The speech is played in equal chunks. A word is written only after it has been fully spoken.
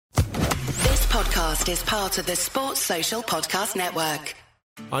podcast is part of the Sports Social Podcast Network.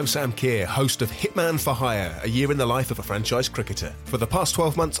 I'm Sam Keir, host of Hitman for Hire, a year in the life of a franchise cricketer. For the past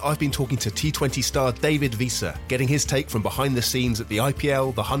 12 months, I've been talking to T20 star David Visa, getting his take from behind the scenes at the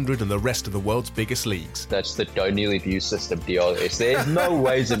IPL, the 100 and the rest of the world's biggest leagues. That's the don't nearly view system deal. There's no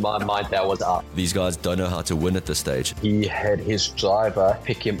ways in my mind that was up. These guys don't know how to win at this stage. He had his driver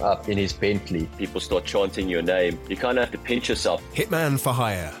pick him up in his Bentley. People start chanting your name. You kind of have to pinch yourself. Hitman for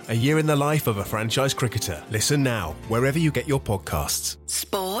Hire, a year in the life of a franchise cricketer. Listen now, wherever you get your podcasts.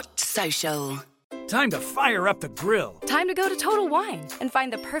 Sport Social. Time to fire up the grill. Time to go to Total Wine and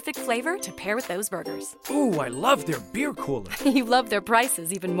find the perfect flavor to pair with those burgers. Ooh, I love their beer cooler. You love their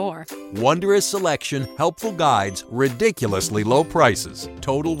prices even more. Wondrous selection, helpful guides, ridiculously low prices.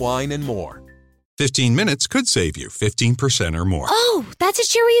 Total Wine and more. 15 minutes could save you 15% or more. Oh, that's a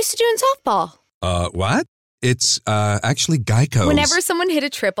cheer we used to do in softball. What? It's actually Geico's. Whenever someone hit a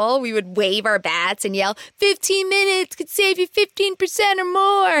triple, we would wave our bats and yell, 15 minutes could save you 15% or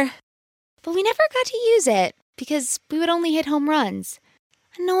more. But we never got to use it because we would only hit home runs.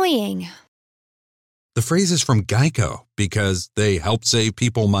 Annoying. The phrase is from Geico because they help save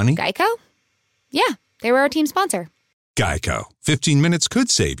people money. Geico? Yeah, they were our team sponsor. Geico. 15 minutes could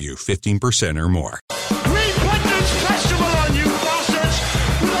save you 15% or more. We put this festival on you bastards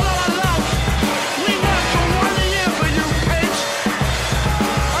with a lot of love. We worked for 1 year for you pigs.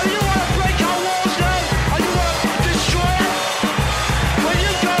 And you want to break our walls now? And you want to destroy it? Well,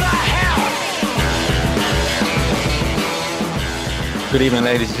 you go to hell. Good evening,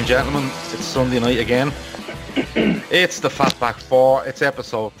 ladies and gentlemen. It's Sunday night again. It's the Fatback 4. It's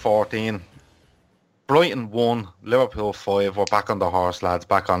episode 14. Brighton 1, Liverpool 5. We're back on the horse, lads.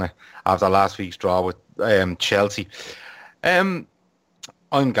 Back on it after last week's draw with Chelsea. I'm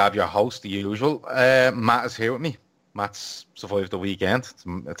Gav, your host, the usual. Matt is here with me. Matt's survived the weekend.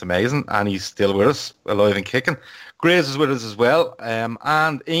 It's amazing. And he's still with us, alive and kicking. Graves is with us as well.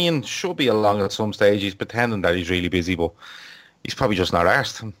 And Ian should be along at some stage. He's pretending that he's really busy, but he's probably just not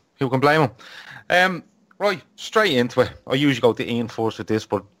arsed. Who can blame him? Right, straight into it. I usually go to Ian first with this,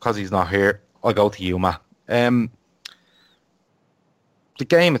 but because he's not here, I'll go to you, Matt. The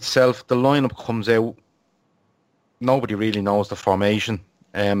game itself, the lineup comes out. Nobody really knows the formation,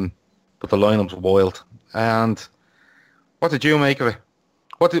 but the lineup's wild. And what did you make of it?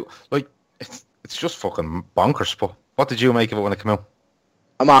 It's just fucking bonkers. But what did you make of it when it came out?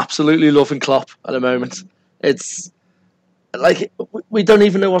 I'm absolutely loving Klopp at the moment. It's like we don't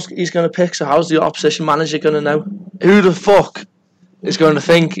even know what he's going to pick. So how's the opposition manager going to know? Who the fuck is going to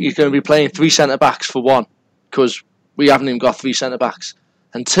think he's going to be playing 3 centre-backs for one? Because we haven't even got 3 centre-backs.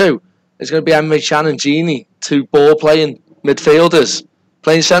 And 2, it's going to be Emre Can and Gini, 2 ball-playing midfielders,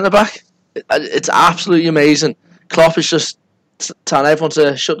 playing centre-back. It's absolutely amazing. Klopp is just telling everyone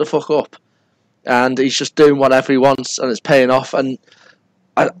to shut the fuck up. And he's just doing whatever he wants, and it's paying off. And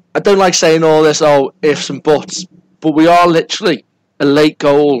I don't like saying all this, ifs and buts, but we are literally a late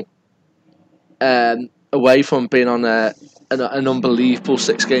goal away from being on an unbelievable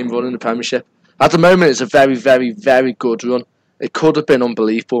 6-game run in the Premiership. At the moment, it's a very, very, very good run. It could have been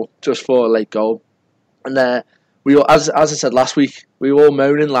unbelievable just for a late goal. And we were, as I said last week, we were all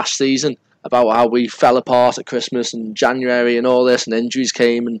moaning last season about how we fell apart at Christmas and January and all this, and injuries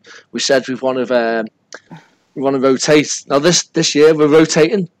came, and we said we want to rotate. Now this year we're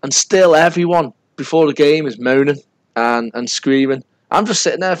rotating, and still everyone before the game is moaning and screaming. I'm just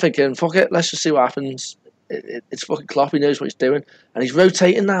sitting there thinking, fuck it, let's just see what happens. It's fucking Klopp, he knows what he's doing. And he's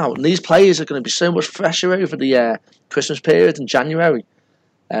rotating now. And these players are going to be so much fresher over the Christmas period in January.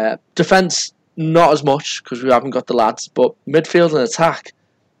 Defence, not as much, because we haven't got the lads. But midfield and attack,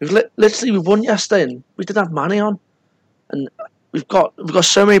 we won yesterday and we didn't have Manny on. And we've got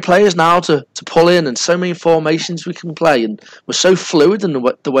so many players now to pull in and so many formations we can play. And we're so fluid in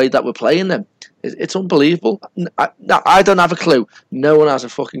the way that we're playing them. It's unbelievable. I don't have a clue. No one has a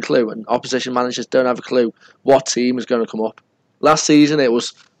fucking clue. And opposition managers don't have a clue what team is going to come up. Last season it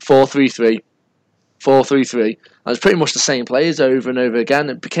was 4-3-3. 4-3-3. And it's pretty much the same players over and over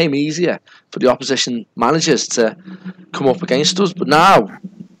again. It became easier for the opposition managers to come up against us. But now,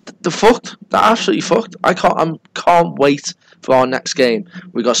 they're fucked. They're absolutely fucked. I can't wait for our next game.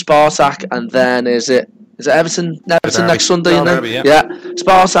 We got Spartak, and then is it Everton? Everton next Sunday, and then yeah,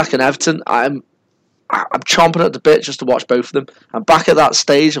 Spartak and Everton. I'm chomping at the bit just to watch both of them. I'm back at that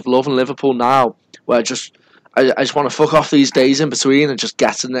stage of loving Liverpool now, where I just want to fuck off these days in between and just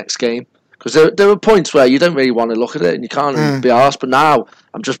get to the next game. Because there are points where you don't really want to look at it and you can't be arsed. But now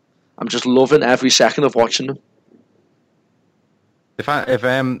I'm just loving every second of watching them.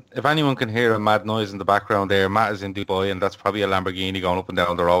 If anyone can hear a mad noise in the background there, Matt is in Dubai, and that's probably a Lamborghini going up and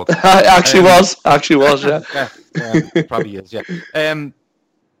down the road. Actually was, yeah. Yeah, probably is, yeah.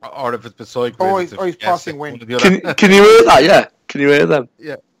 Or if it's beside Grizz. Or he's passing wind. Can you hear that? Yeah. Can you hear them?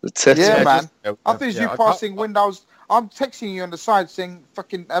 Yeah. The tits. Yeah, man. Just, I thought it was you passing wind. I'm texting you on the side saying,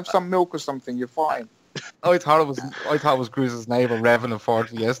 "Fucking have some milk or something. You're fine." I thought it was Grizz's neighbour revving it for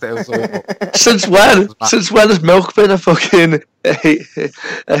yesterday. Since when? Since when has milk been a fucking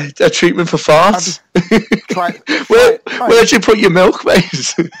a treatment for farts? Where'd you put your milk,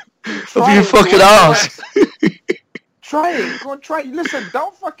 mate? Up your fucking arse. Try it. Go on, try it. Listen,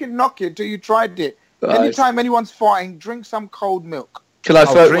 don't fucking knock it till you tried it. Right. Anytime anyone's farting, drink some cold milk. Can I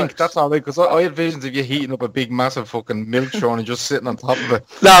drink? That's all right, because I had visions of you heating up a big, massive fucking milk throne and just sitting on top of it.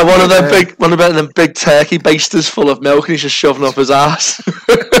 No, one of them big turkey basters full of milk, and he's just shoving up his ass.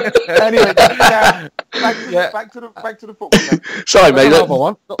 Anyway, back to the football. Sorry, mate.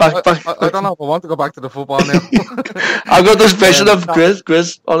 I don't know if I want to go back to the football now. I've got this vision of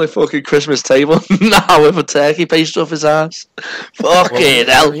Grizz on a fucking Christmas table now with a turkey paste off his ass. Fucking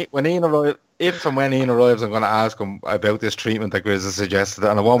hell. When Ian arrives, if and when Ian arrives, I'm going to ask him about this treatment that Grizz has suggested,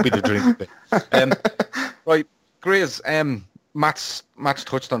 and it won't be the drink bit. Right, Grizz, Matt's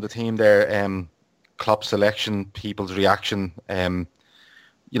touched on the team there, Klopp selection, people's reaction.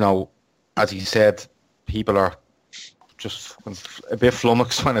 You know, as he said, people are just a bit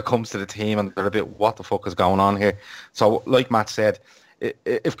flummoxed when it comes to the team, and they're a bit, what the fuck is going on here? So, like Matt said,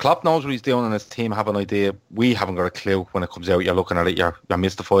 if Klopp knows what he's doing and his team have an idea, we haven't got a clue when it comes out. You're looking at it, you're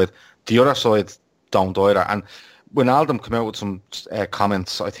mystified. The other side don't either. And when Wijnaldum came out with some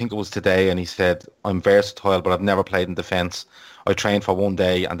comments, I think it was today, and he said, I'm versatile, but I've never played in defence. I trained for one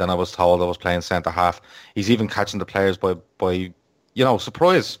day, and then I was told I was playing centre-half. He's even catching the players by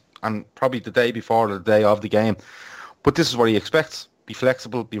surprise, and probably the day before or the day of the game. But this is what he expects. Be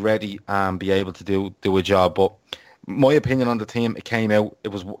flexible, be ready, and be able to do a job. But my opinion on the team, it came out, it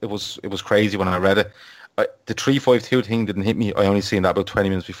was crazy when I read it. The 3-5-2 thing didn't hit me. I only seen that about 20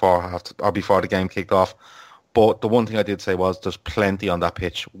 minutes before the game kicked off. But the one thing I did say was there's plenty on that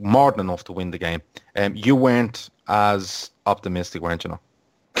pitch, more than enough to win the game. You weren't as optimistic, weren't you?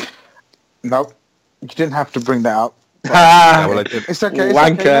 No, you didn't have to bring that up. Yeah, well, I did. It's okay.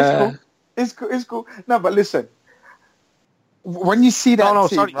 Wanker. It's cool. No, but listen. When you see that,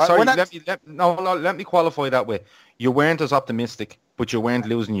 let me qualify that way. You weren't as optimistic, but you weren't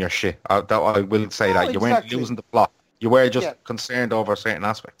losing your shit. I will say that. You weren't losing the plot. You were just concerned over certain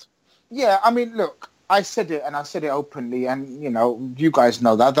aspects. Yeah, I mean, look, I said it, and I said it openly, and, you guys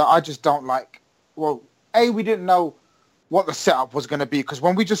know that I just don't like, well, we didn't know what the setup was going to be, because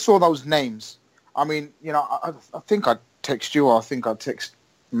when we just saw those names, I mean, I think I'd text you, or I think I'd text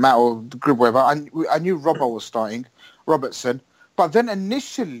Matt or the group, whatever. I knew Robbo was starting, Robertson. But then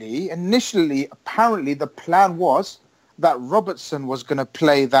initially, apparently the plan was that Robertson was going to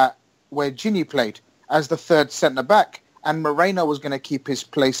play that where Gini played as the third centre-back, and Moreno was going to keep his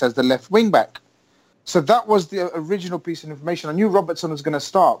place as the left wing-back. So that was the original piece of information. I knew Robertson was going to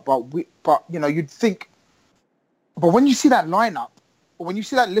start, but you'd think... But when you see that lineup, or when you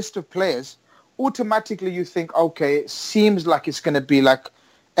see that list of players, automatically you think, okay, it seems like it's going to be like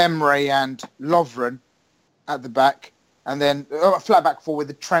Emre and Lovren at the back, and then a flat back four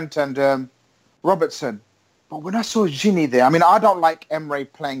with Trent and Robertson. But when I saw Gini there, I mean, I don't like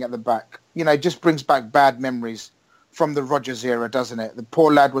Emre playing at the back. It just brings back bad memories from the Rodgers era, doesn't it? The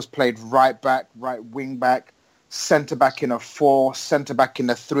poor lad was played right back, right wing back, centre back in a 4, centre back in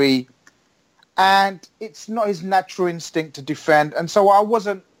a 3. And it's not his natural instinct to defend. And so I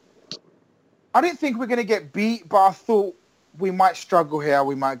didn't think we're going to get beat, but I thought we might struggle here,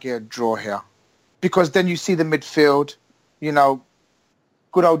 we might get a draw here. Because then you see the midfield,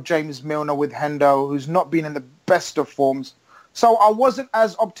 good old James Milner with Hendo, who's not been in the best of forms. So I wasn't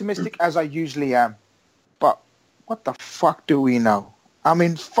as optimistic as I usually am. But what the fuck do we know? I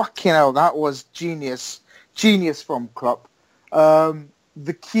mean, fucking hell, that was genius. Genius from Klopp.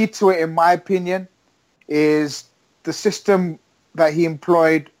 The key to it, in my opinion, is the system that he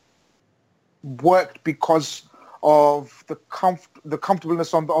employed worked because of the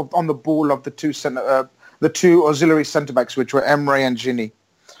comfortableness on the ball of the two auxiliary centre backs, which were Emre and Gini.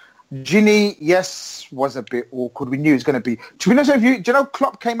 Gini, yes, was a bit awkward. We knew he was going to be. To be honest with you, do you know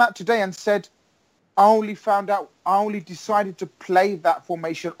Klopp came out today and said, I only decided to play that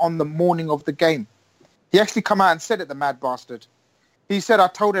formation on the morning of the game. He actually come out and said it, the mad bastard. He said, I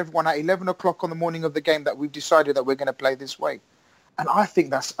told everyone at 11 o'clock on the morning of the game that we've decided that we're going to play this way. And I think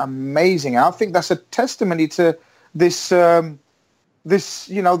that's amazing. I think that's a testimony to this this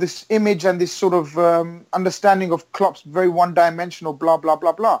image and this sort of understanding of Klopp's very one-dimensional, blah blah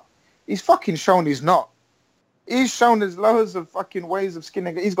blah blah. He's fucking shown he's not. He's shown there's loads of fucking ways of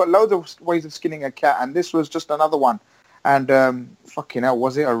skinning. He's got loads of ways of skinning a cat, and this was just another one. And fucking hell,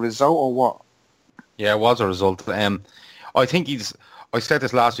 was it a result or what? Yeah, it was a result. I think I said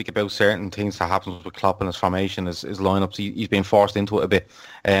this last week about certain things that happens with Klopp and his formation, his lineups. He's been forced into it a bit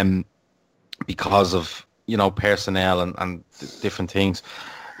because of personnel and different things.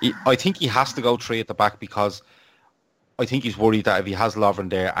 I think he has to go 3 at the back because I think he's worried that if he has Lovren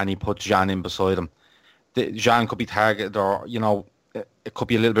there and he puts Jan in beside him, Jan could be targeted, or it could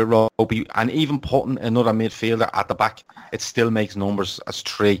be a little bit ropey. And even putting another midfielder at the back, it still makes numbers as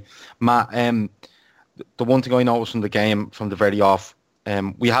 3. Matt, the one thing I noticed from the game from the very off,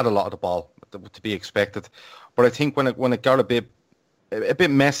 we had a lot of the ball to be expected, but I think when it got a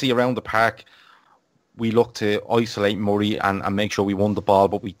bit messy around the park, we looked to isolate Murray and make sure we won the ball,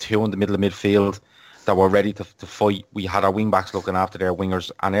 but we 2 in the middle of midfield that were ready to fight. We had our wing-backs looking after their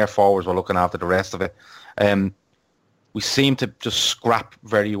wingers, and their forwards were looking after the rest of it. We seemed to just scrap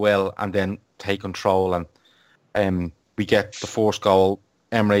very well and then take control, and we get the first goal,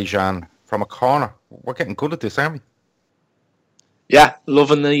 Emre Can, from a corner. We're getting good at this, aren't we? Yeah,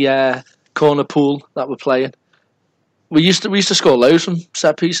 loving the corner pool that we're playing. We used to score loads from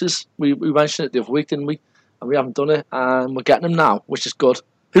set pieces. We mentioned it the other week, didn't we? And we haven't done it, and we're getting them now, which is good.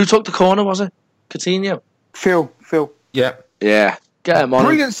 Who took the corner, was it? Coutinho? Phil. Yeah. Get him on.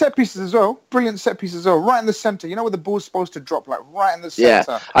 Brilliant set pieces as well. Right in the centre. You know where the ball's supposed to drop, like right in the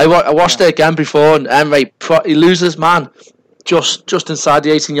centre. Yeah. I watched it again before, and Emre, he loses man just inside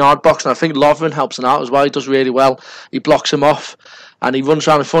the 18-yard box, and I think Lovren helps him out as well. He does really well. He blocks him off, and he runs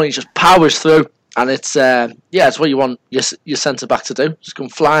around in front. He just powers through, and it's it's what you want your centre back to do. Just come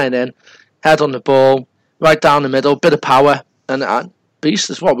flying in, head on the ball, right down the middle, bit of power, and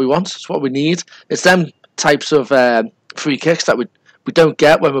beast is what we want. It's what we need. It's them types of free kicks that we don't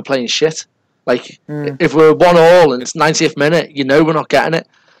get when we're playing shit. Like if we're 1-1 and it's 90th minute, we're not getting it.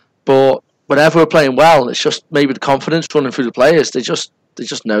 But whenever we're playing well, it's just maybe the confidence running through the players. They just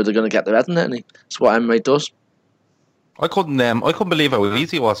know they're going to get their head in it, and it's what Emre does. I couldn't believe how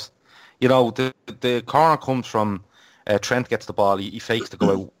easy it was. The corner comes from Trent gets the ball. He fakes to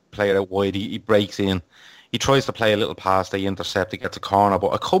go out, play it out wide. He breaks in. He tries to play a little pass. They intercept. He gets a corner.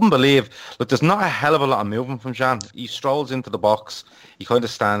 But I couldn't believe, there's not a hell of a lot of movement from Can. He strolls into the box. He kind of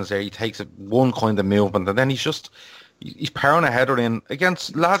stands there. He takes one kind of movement, and then he's powering a header in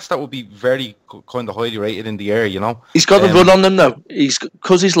against lads that would be very kind of highly rated in the air, He's got a run on them, though.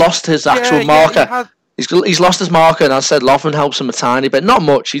 Because he's lost his actual marker. He's lost his marker, and I said Lovren helps him a tiny bit. Not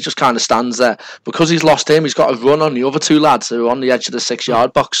much, he just kind of stands there. Because he's lost him, he's got a run on the other 2 lads who are on the edge of the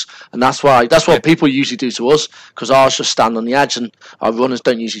 6-yard box. And that's what people usually do to us, because ours just stand on the edge and our runners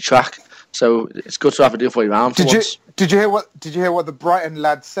don't usually track. So it's good to have it the other way around for once. Did you hear what the Brighton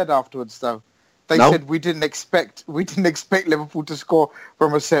lads said afterwards, though? They said we didn't expect Liverpool to score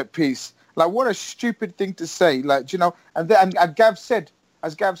from a set piece. Like, what a stupid thing to say. Like, and Gav said,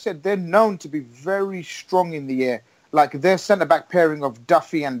 as Gav said, they're known to be very strong in the air. Like their centre-back pairing of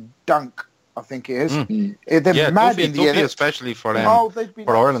Duffy and Dunk, I think it is. They're mad Duffy, in the air. Especially for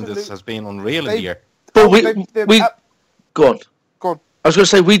Ireland, this has been unreal in the air. But go on. I was going to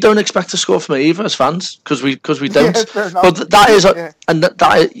say, we don't expect to score from it either as fans, because we don't. But that is, and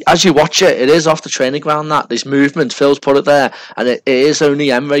that as you watch it, it is off the training ground. There's movement. Phil's put it there, and it is only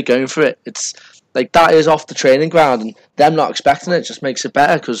Emre going for it. It's like that is off the training ground, and them not expecting it just makes it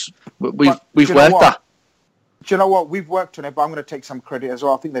better because we've worked that. Do you know what? We've worked on it, but I'm going to take some credit as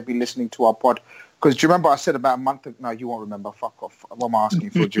well. I think they've been listening to our pod. Because do you remember I said about a month ago? No, you won't remember. Fuck off. What am I asking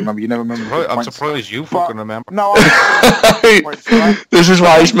for? Do you remember? You never remember. I'm surprised you fucking remember. No, this is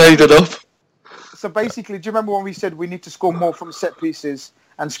why he's made it up. So basically, do you remember when we said we need to score more from set pieces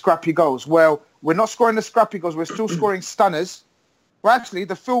and scrappy goals? Well, we're not scoring the scrappy goals. We're still scoring stunners. Well, actually,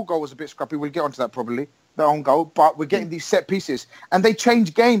 the field goal was a bit scrappy. We'll get onto that probably, the own goal. But we're getting these set pieces. And they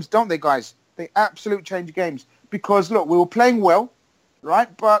change games, don't they, guys? They absolutely change games. Because, look, we were playing well,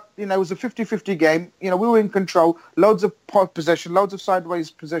 right? But, it was a 50-50 game. We were in control. Loads of possession, loads of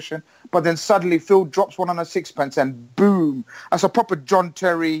sideways possession. But then suddenly Phil drops one on a sixpence and boom. That's a proper John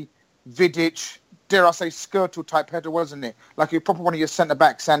Terry, Vidic, dare I say, Skirtle type header, wasn't it? Like a proper one of your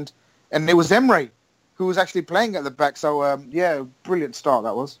centre-backs. And it was Emre who was actually playing at the back. So, brilliant start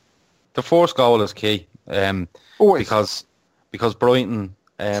that was. The first goal is key. Always. Because Brighton...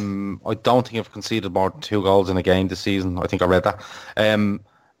 I don't think I've conceded more than 2 goals in a game this season. I think I read that.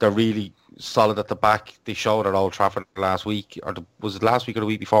 They're really solid at the back. They showed at Old Trafford last week, was it last week or the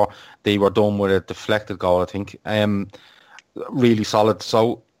week before? They were done with a deflected goal, I think. And really solid.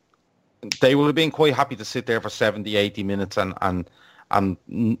 So they would have been quite happy to sit there for 70, 80 minutes and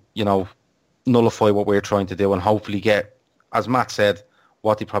you know, nullify what we're trying to do and hopefully get, as Matt said,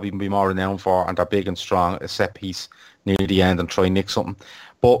 what they probably be more renowned for, and they're big and strong, a set piece near the end and try and nick something.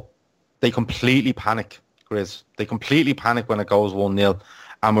 But they completely panic, Grizz. They completely panic when it goes 1-0,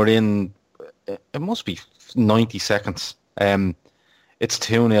 and we're in, it must be 90 seconds. It's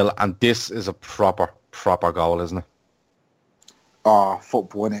 2-0, and this is a proper goal, isn't it? Oh,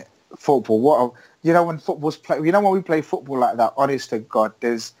 football, innit? Football. You know when football's play. You know when we play football like that. Honest to God,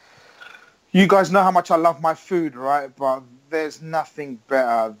 you guys know how much I love my food, right? But there's nothing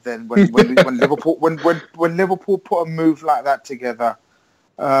better than when Liverpool put a move like that together.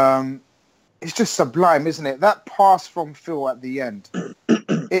 It's just sublime, isn't it? That pass from Phil at the end.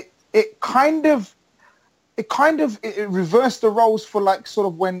 It kind of reversed the roles for like sort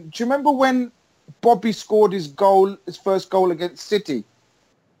of when. Do you remember when Bobby scored his first goal against City?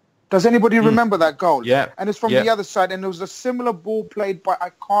 Does anybody remember that goal? Yeah. And it's from the other side, and there was a similar ball played by,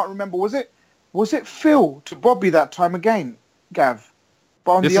 I can't remember, was it Phil to Bobby that time again, Gav?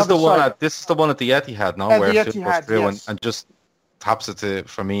 But on this the is other the one. side. This is the one at the Etihad, no? At where the Phil Etihad, goes through yes. and just taps it to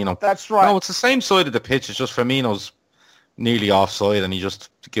Firmino. That's right. No, it's the same side of the pitch. It's just Firmino's nearly offside, and he just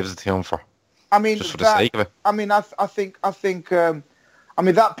gives it to him for. I mean, just for the sake of it. I mean, I think. I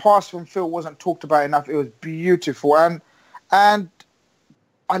mean, that pass from Phil wasn't talked about enough. It was beautiful, and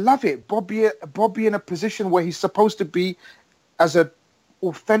I love it. Bobby in a position where he's supposed to be as an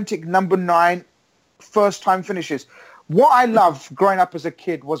authentic number 9, first time finishes. What I loved growing up as a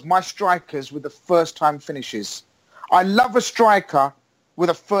kid was my strikers with the first time finishes. I love a striker with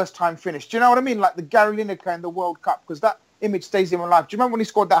a first time finish. Do you know what I mean? Like the Gary Lineker in the World Cup, because that image stays in my life. Do you remember when he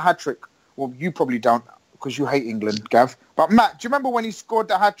scored that hat trick? Well, you probably don't, because you hate England, Gav. But Matt, do you remember when he scored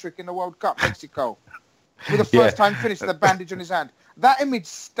the hat trick in the World Cup, Mexico, with a first time finish with a bandage on his hand? That image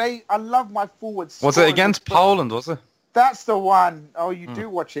stayed. I love my forwards. Was it against Poland? Was it? That's the one. Oh, you do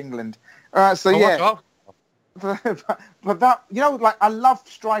watch England. So yeah. But that, you know, like I love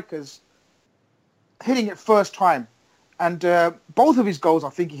strikers hitting it first time, and both of his goals, I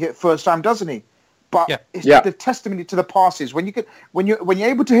think he hit first time, doesn't he? But it's the testimony to the passes. When you're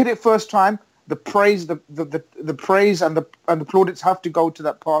able to hit it first time, the praise, the praise and the plaudits have to go to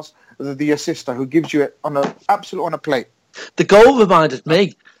that pass, the assister who gives you it on a plate. The goal reminded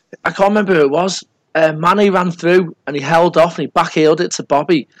me. I can't remember who it was. Manny ran through and he held off and he backheeled it to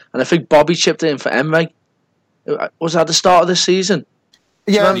Bobby, and I think Bobby chipped it in for Emre. Was that the start of this season?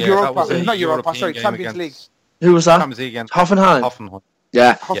 Yeah, European Champions League. Who was that? Champions League against Hoffenheim.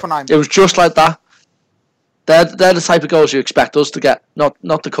 Yeah, Hoffenheim. It was just like that. They're the type of goals you expect us to get, not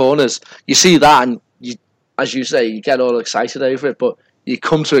the corners. You see that and you, as you say, you get all excited over it, but you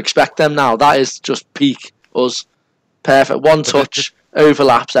come to expect them now. That is just peak us. Perfect. One touch,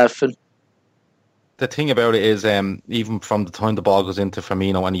 overlaps everything. The thing about it is, even from the time the ball goes into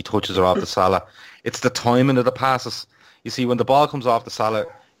Firmino and he touches her off the Salah, it's the timing of the passes. You see, when the ball comes off the Salah,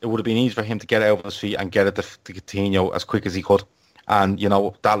 it would have been easy for him to get out of his feet and get it to Coutinho as quick as he could. And, you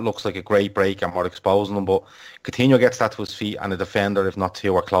know, that looks like a great break and we're exposing him. But Coutinho gets that to his feet and a defender, if not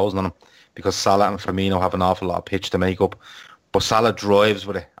two, are closing on him because Salah and Firmino have an awful lot of pitch to make up. But Salah drives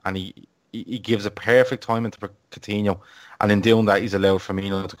with it and he gives a perfect timing to Coutinho. And in doing that, he's allowed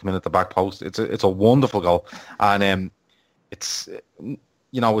Firmino to come in at the back post. It's a wonderful goal. And it's,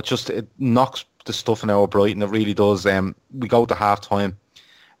 you know, it knocks the stuff in our Brighton. It really does. We go to half-time.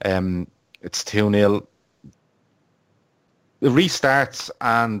 It's 2-0. It restarts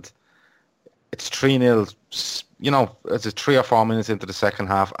and it's 3-0, you know, it's 3 or 4 minutes into the second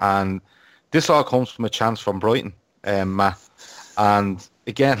half. And this all comes from a chance from Brighton, Matt. And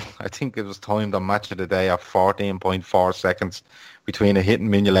again, I think it was timed on Match of the Day at 14.4 seconds between a hitting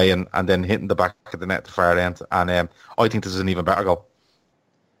Mignolet and then hitting the back of the net at the far end. And I think this is an even better goal.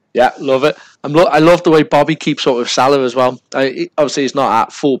 Yeah, love it. I love the way Bobby keeps up with Salah as well. Obviously, he's not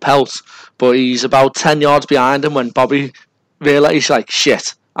at full pelt, but he's about 10 yards behind him when Bobby realises, he's like,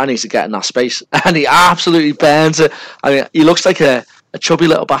 shit, I need to get in that space. And he absolutely burns it. I mean, he looks like a chubby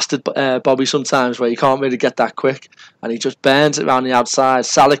little bastard, Bobby, sometimes, where you can't really get that quick. And he just burns it around the outside.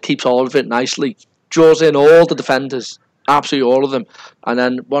 Salah keeps hold of it nicely, draws in all the defenders, absolutely all of them. And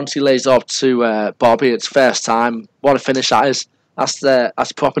then once he lays off to Bobby, it's first time. What a finish that is.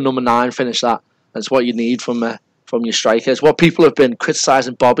 That's proper number 9 finish, that. That's what you need from your strikers. What people have been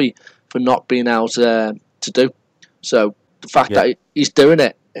criticising Bobby for not being able to do. So the fact that he's doing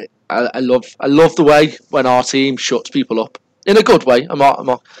it, I love the way when our team shuts people up. In a good way. I'm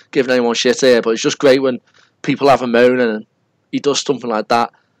not giving anyone shit here, but it's just great when people have a moan and he does something like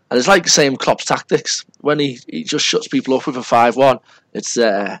that. And it's like the same Klopp's tactics. When he just shuts people up with a 5-1, it's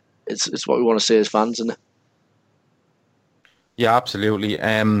what we want to see as fans, isn't it? Yeah, absolutely.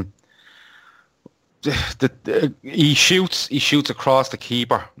 He shoots across the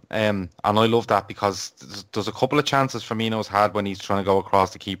keeper, and I love that because there's a couple of chances Firmino's had when he's trying to go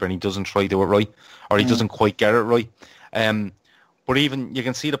across the keeper and he doesn't try to do it right, or he doesn't quite get it right. But even you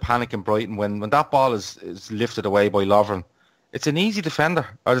can see the panic in Brighton when that ball is lifted away by Lovren. It's an easy defender,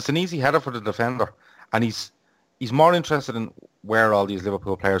 or it's an easy header for the defender, and he's more interested in where all these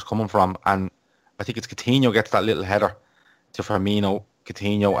Liverpool players coming from. And I think it's Coutinho gets that little header to Firmino,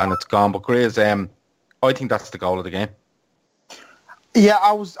 Coutinho, and it's gone. But Graves, I think that's the goal of the game. Yeah,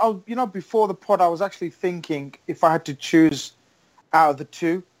 I was before the pod, I was actually thinking if I had to choose out of the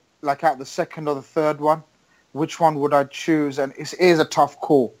two, like out of the second or the third one, which one would I choose? And it is a tough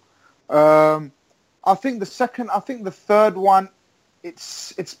call. I think the third one,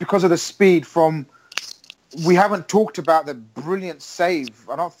 it's because of the speed from. We haven't talked about the brilliant save.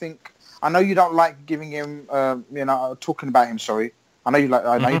 I know you don't like giving him, talking about him. Sorry, I know you like.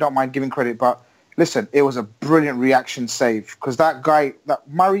 I know you don't mind giving credit, but listen, it was a brilliant reaction save because that guy, that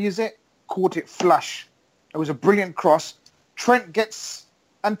Murray, caught it flush. It was a brilliant cross. I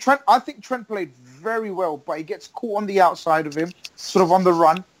think Trent played very well, but he gets caught on the outside of him, sort of on the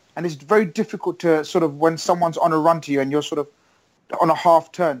run. And it's very difficult to sort of, when someone's on a run to you and you're sort of on a half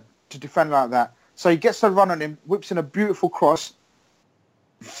turn to defend like that. So he gets a run on him, whips in a beautiful cross.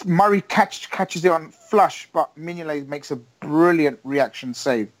 Murray catches it on flush, but Mignolet makes a brilliant reaction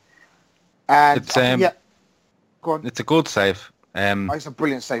save. And it's, go on. It's a good save. It's a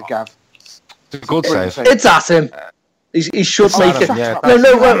brilliant save, Gav. It's a good save. It's at him. He should make it. Yeah,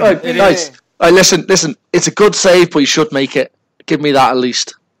 wait, guys. Listen. It's a good save, but he should make it. Give me that at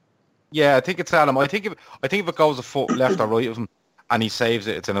least. Yeah, I think it's Adam. I think if it goes a foot left or right of him and he saves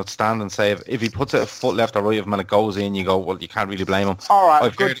it, it's an outstanding save. If he puts it a foot left or right of him and it goes in, you go, well, you can't really blame him. All right,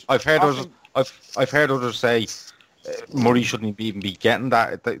 I've heard others say Murray shouldn't even be getting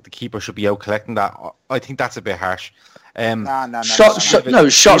that. The keeper should be out collecting that. I think that's a bit harsh. No. Shot stopping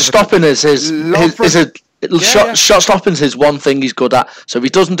is shot stopping is his one thing he's good at. So if he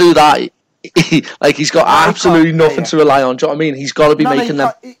doesn't do that. He's got absolutely nothing to rely on. Do you know what I mean? He's got to be making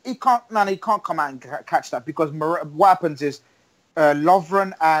them. He can't come out and catch that because what happens is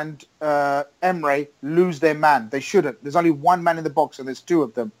Lovren and Emre lose their man. They shouldn't. There's only one man in the box and there's two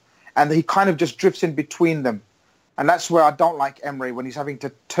of them, and he kind of just drifts in between them, and that's where I don't like Emre when he's having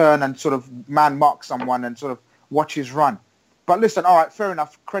to turn and sort of man mark someone and sort of watch his run. But listen, all right, fair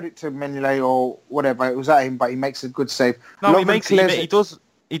enough. Credit to Mignolet or whatever. It was at him, but he makes a good save. No,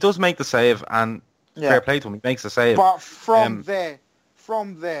 He does make the save, and fair play to him. He makes the save. But from there,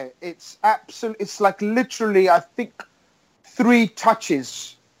 it's absolutely. It's like literally, I think, 3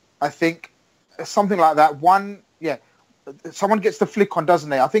 touches. I think something like that. Someone gets the flick on, doesn't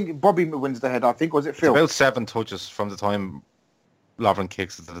they? I think Bobby wins the head. I think was it Phil? It's about 7 touches from the time Lovren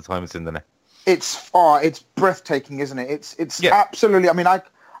kicks it to the time it's in the net. It's breathtaking, isn't it? It's absolutely. I mean, I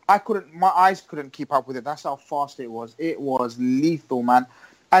couldn't. My eyes couldn't keep up with it. That's how fast it was. It was lethal, man.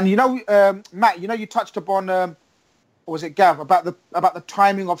 And Matt, you touched upon, or was it Gav, about the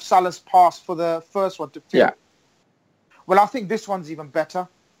timing of Salah's pass for the first one to Phil. Yeah. Well, I think this one's even better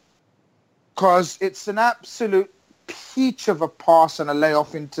because it's an absolute peach of a pass and a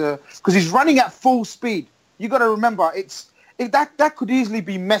layoff because he's running at full speed. You got to remember, that could easily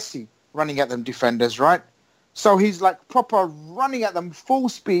be Messi running at them defenders, right? So he's like proper running at them full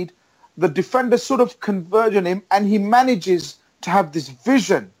speed. The defender sort of converge on him, and he manages to have this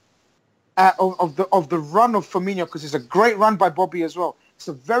vision of the run of Firmino because it's a great run by Bobby as well. It's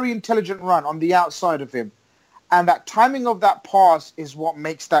a very intelligent run on the outside of him, and that timing of that pass is what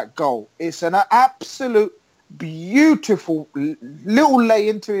makes that goal. It's an absolute beautiful little lay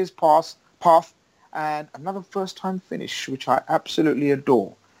into his path, and another first-time finish, which I absolutely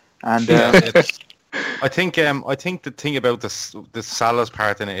adore. And I think the thing about this Salah's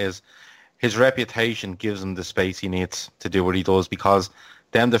part in it is his reputation gives him the space he needs to do what he does because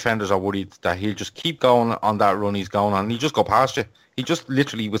them defenders are worried that he'll just keep going on that run he's going on and he'll just go past you. He just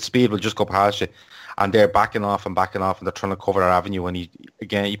literally with speed will just go past you, and they're backing off and they're trying to cover that avenue, and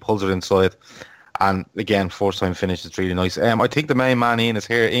he pulls it inside, and again first time finish is really nice. I think the main man Ian is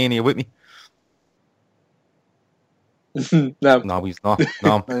here. Ian, are you with me? No, he's not.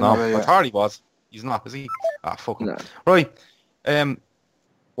 No. I thought he was. He's not, is he? Fuck him. No. Right.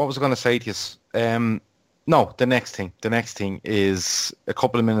 What was I going to say to you? No, the next thing is a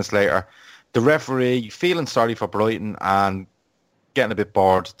couple of minutes later, the referee, feeling sorry for Brighton and getting a bit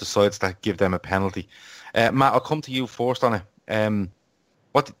bored, decides to give them a penalty. Matt, I'll come to you first on it.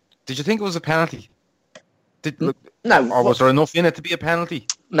 What did you think it was a penalty? No. Or was there enough in it to be a penalty?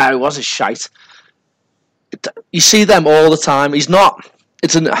 No, it was a shite. You see them all the time. He's not.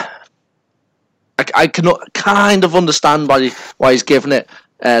 It's an. I can kind of understand why he's giving it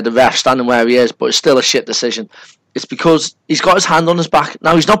the ref standing where he is, but it's still a shit decision. It's because he's got his hand on his back.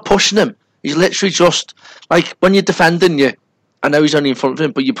 Now he's not pushing him. He's literally just like when you're defending you. I know he's only in front of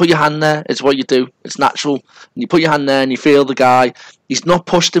him, but you put your hand there. It's what you do. It's natural. And you put your hand there and you feel the guy. He's not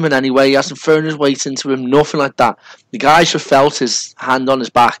pushed him in any way. He hasn't thrown his weight into him. Nothing like that. The guy just felt his hand on his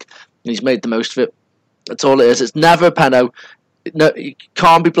back and he's made the most of it. That's all it is. It's never a penno. No, you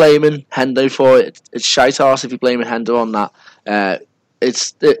can't be blaming Hendo for it. It's shite arse if you're blaming Hendo on that.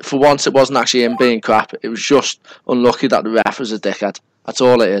 For once, it wasn't actually him being crap. It was just unlucky that the ref was a dickhead. That's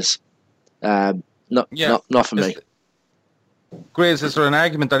all it is. Not for me. Graves, is there an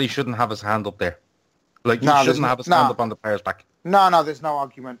argument that he shouldn't have his hand up there? Like, he shouldn't have his hand up on the player's back? No, there's no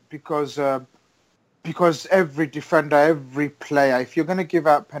argument because every defender, every player, if you're going to give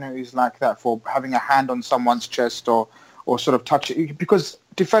out penalties like that for having a hand on someone's chest or sort of touch it, because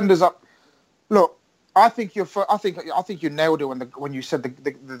defenders are... Look, I think you nailed it when you said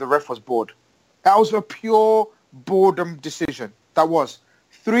the ref was bored. That was a pure boredom decision. That was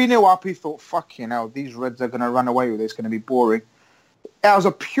 3-0 up. He thought, "Fucking hell, these Reds are going to run away with it. It's going to be boring." That was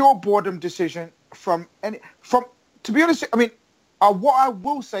a pure boredom decision from. To be honest, I mean, what I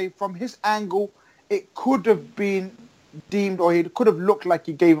will say from his angle, it could have been deemed, or it could have looked like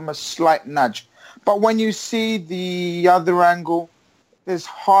he gave him a slight nudge. But when you see the other angle, there's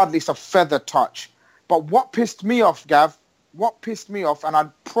hardly a feather touch. But what pissed me off, Gav, and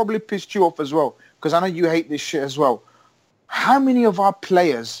I'd probably pissed you off as well, because I know you hate this shit as well. How many of our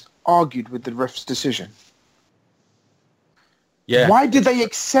players argued with the ref's decision? Yeah. Why did they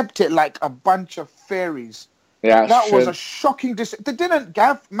accept it like a bunch of fairies? Yeah, that was a shocking decision. They didn't,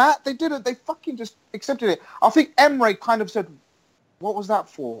 Gav, Matt, they didn't. They fucking just accepted it. I think Emre kind of said, "What was that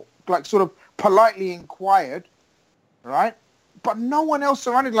for?" Like, sort of politely inquired, right? But no one else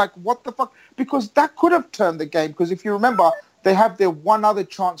surrounded, like, what the fuck? Because that could have turned the game. Because if you remember, they have their one other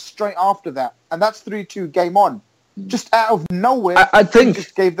chance straight after that. And that's 3-2, game on. Just out of nowhere, I think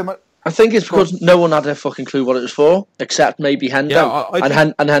just gave them I think it's because no one had a fucking clue what it was for, except maybe Hendo. Yeah,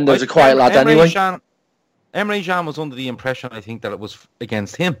 and Hendo's a quiet lad anyway. Emre Can was under the impression, I think, that it was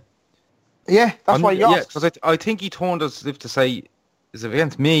against him. Yeah, that's why he asked. Yeah, because I think he turned as if to say, "Is it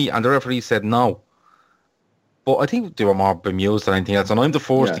against me?" And the referee said no. But I think they were more bemused than anything else. And I'm the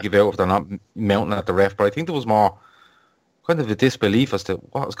first to give out if they're not mounting at the ref. But I think there was more kind of a disbelief as to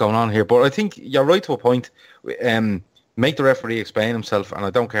what was going on here. But I think you're right to a point. Make the referee explain himself, and I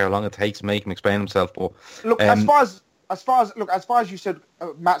don't care how long it takes to make him explain himself. But look, as far as you said,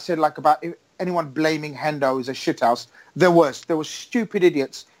 Matt said, like, about anyone blaming Hendo is a shithouse. There was stupid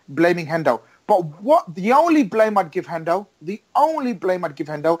idiots blaming Hendo. But the only blame I'd give Hendo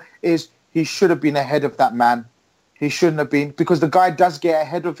is he should have been ahead of that man. He shouldn't have been, because the guy does get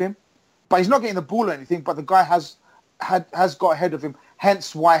ahead of him, but he's not getting the ball or anything. But the guy has got ahead of him.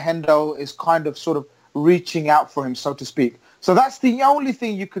 Hence why Hendo is kind of sort of reaching out for him, so to speak. So that's the only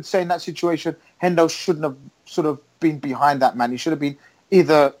thing you could say in that situation. Hendo shouldn't have sort of been behind that man. He should have been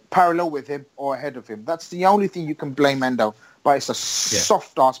either parallel with him or ahead of him. That's the only thing you can blame Hendo. But it's a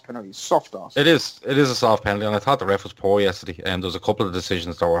soft-ass penalty. Soft-ass. It is a soft penalty, and I thought the ref was poor yesterday. There was a couple of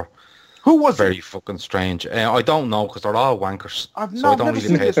decisions that were very fucking strange. I don't know, because they're all wankers. I've never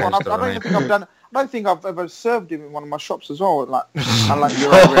seen this one. I don't think I've ever served him in one of my shops as well. Like, unlike you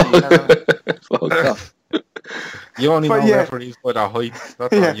already. You only know referees by their height.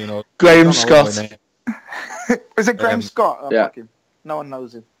 That's all you know. Graham Scott. Is it Graham Scott? Yeah. Fuck him. No one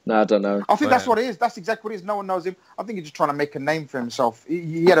knows him. No, I don't know. I think that's what it is. That's exactly what it is. No one knows him. I think he's just trying to make a name for himself.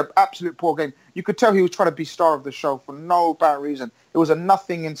 He had an absolute poor game. You could tell he was trying to be star of the show for no apparent reason. It was a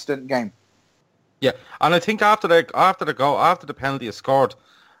nothing instant game. Yeah, and I think after the penalty is scored,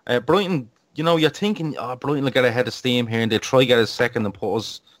 Brighton, you know, you're thinking, Brighton will get ahead of steam here and they'll try to get a second and put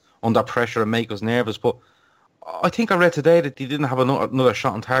us under pressure and make us nervous. But I think I read today that they didn't have another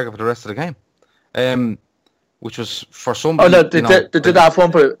shot on target for the rest of the game. Which was for somebody... Oh, no, they did have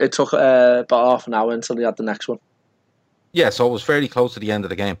one, but it took about half an hour until they had the next one. Yeah, so it was fairly close to the end of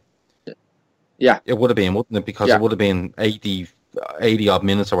the game. Yeah. It would have been, wouldn't it? Because it would have been 80-odd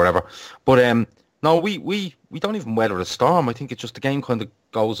minutes or whatever. But no, we don't even weather a storm. I think it's just the game kind of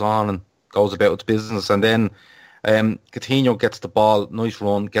goes on and goes about its business. And then Coutinho gets the ball, nice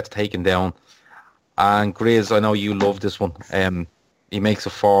run, gets taken down. And Grizz, I know you love this one. He makes a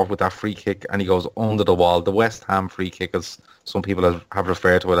 4 with that free kick and he goes under the wall. The West Ham free kick, as some people have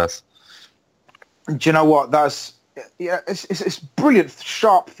referred to it as. Do you know what? it's brilliant,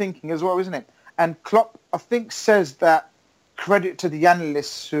 sharp thinking as well, isn't it? And Klopp, I think, says that credit to the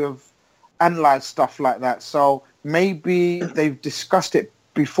analysts who have analysed stuff like that. So maybe they've discussed it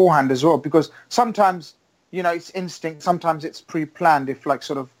beforehand as well, because sometimes, it's instinct, sometimes it's pre-planned. If like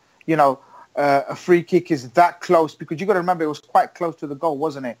sort of, a free kick is that close, because you got to remember it was quite close to the goal,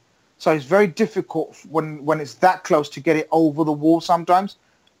 wasn't it? So it's very difficult when it's that close to get it over the wall sometimes,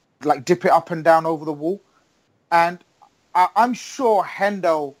 like dip it up and down over the wall. And I'm sure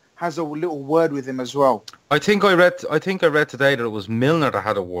Hendo has a little word with him as well. I think I read today that it was Milner that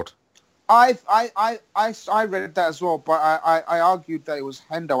had a word. I read that as well, but I argued that it was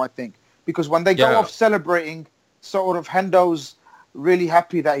Hendo, I think, because when they go off celebrating, sort of Hendo's really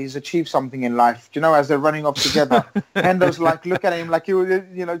happy that he's achieved something in life. Do you know, as they're running off together, Hendo's like, look at him, like he was, do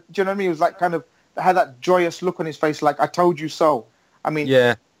you know what I mean? He was like kind of had that joyous look on his face, like I told you so. I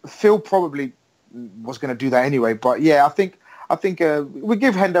mean, Phil probably was going to do that anyway, but yeah, I think we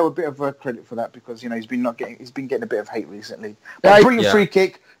give Hendo a bit of credit for that, because he's been getting a bit of hate recently. But brilliant free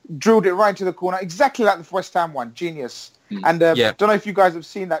kick, drilled it right into the corner, exactly like the West Ham one, genius. And don't know if you guys have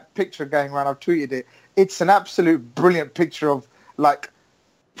seen that picture going around. I've tweeted it. It's an absolute brilliant picture of like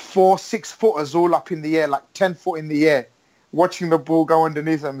 4-6 footers all up in the air, like 10 foot in the air, watching the ball go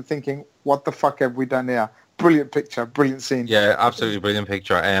underneath them and thinking, what the fuck have we done here? Brilliant picture, brilliant scene. Yeah, absolutely brilliant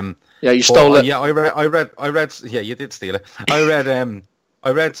picture. You stole it. Yeah, I read. Yeah, you did steal it.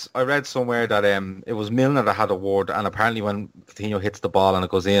 I read somewhere that it was Milner that had a word, and apparently when Coutinho hits the ball and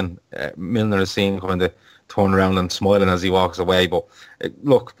it goes in, Milner is seen kind of turn around and smiling as he walks away. But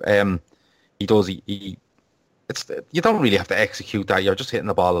look, he does. You don't really have to execute that. You're just hitting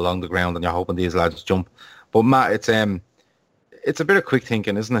the ball along the ground and you're hoping these lads jump. But Matt, it's a bit of quick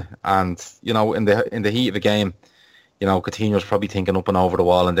thinking, isn't it? And in the heat of a game, Coutinho's probably thinking up and over the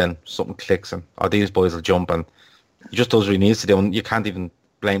wall, and then something clicks, and these boys will jump, and he just does what he needs to do, and you can't even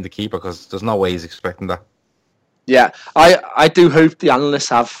blame the keeper, because there's no way he's expecting that. Yeah, I do hope the analysts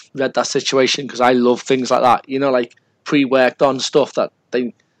have read that situation, because I love things like that. Like pre-worked on stuff that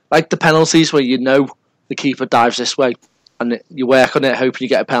they like the penalties where the keeper dives this way, and you work on it, hoping you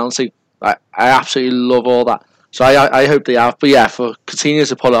get a penalty. I absolutely love all that. So I hope they have. But yeah, for Coutinho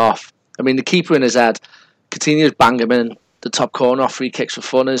to pull it off, I mean, the keeper in his head, Coutinho's banging him in the top corner off free kicks for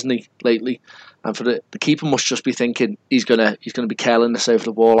fun, isn't he, lately? And for the keeper must just be thinking he's gonna be curling this over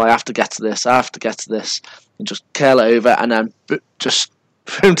the wall. I have to get to this, and just curl it over, and then just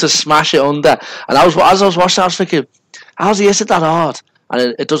for him to smash it under. And as I was watching, I was thinking, how's he hit it that hard?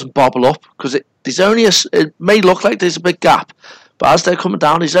 And it doesn't bobble up, because it may look like there's a big gap, but as they're coming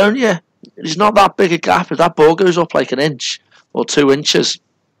down, he's not that big a gap. If that ball goes up like an inch or 2 inches,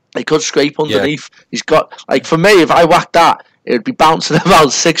 they could scrape underneath. Yeah. He's got, like, for me, if I whacked that, it would be bouncing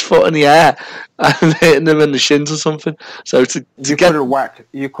about 6 foot in the air and hitting them in the shins or something. So you couldn't whack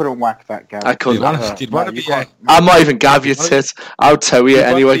that, Gav. I couldn't. I'm not even Gav, you tit. I'll tell you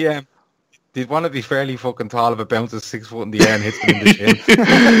anyway. They'd want to be fairly fucking tall if it bounces 6 foot in the air and hits them in the shin.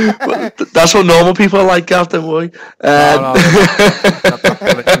 Well, that's what normal people are like, Gav, don't worry. No,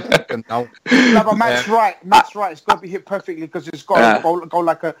 but Matt's right. It's got to be hit perfectly, because it's got to go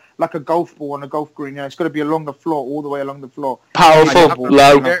like a golf ball on a golf green. It's got to be along the floor, all the way along the floor. Powerful,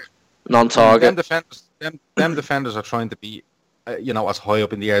 low, non-target. Them defenders are trying to be, as high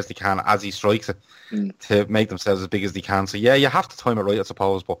up in the air as they can as he strikes it, to make themselves as big as they can. So yeah, you have to time it right, I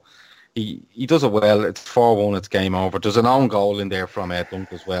suppose, but he does it well. It's 4-1, it's game over. There's an own goal in there from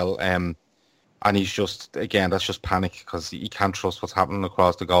Dunk as well. And he's just, again, that's just panic, because he can't trust what's happening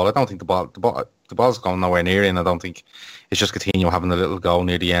across the goal. I don't think the ball's going nowhere near in. I don't think it's just Coutinho having a little goal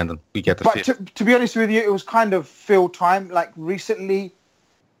near the end, and we get the But to be honest with you, it was kind of Phil time. Like recently,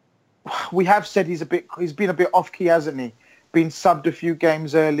 we have said he's been a bit off key, hasn't he? Been subbed a few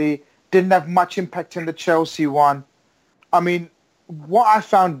games early, didn't have much impact in the Chelsea one. I mean, what I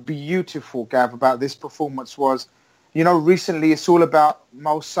found beautiful, Gav, about this performance was, recently it's all about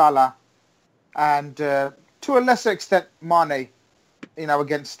Mo Salah and to a lesser extent Mane,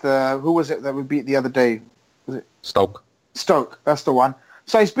 against who was it that we beat the other day? Was it Stoke? Stoke, that's the one.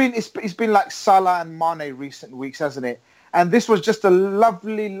 So it's been like Salah and Mane recent weeks, hasn't it? And this was just a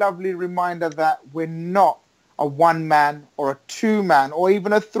lovely, lovely reminder that we're not a one-man or a two-man or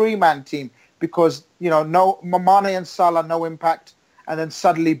even a three-man team, because, no Mane and Salah, no impact. And then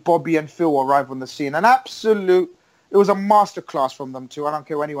suddenly Bobby and Phil arrive on the scene. It was a masterclass from them too. I don't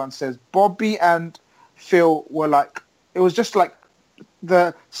care what anyone says. Bobby and Phil were like, it was just like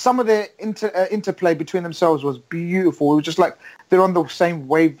some of the interplay between themselves was beautiful. It was just like they're on the same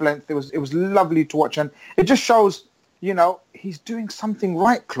wavelength. It was lovely to watch, and it just shows you know, he's doing something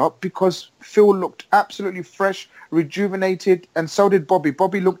right, Klopp, because Phil looked absolutely fresh, rejuvenated, and so did Bobby.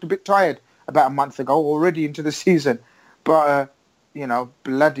 Bobby looked a bit tired about a month ago, already into the season. But, you know,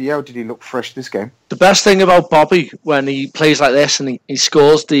 bloody hell did he look fresh this game. The best thing about Bobby when he plays like this and he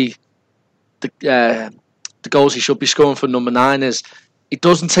scores the goals he should be scoring for number 9 is he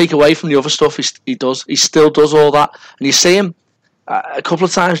doesn't take away from the other stuff he does. He still does all that. And you see him a couple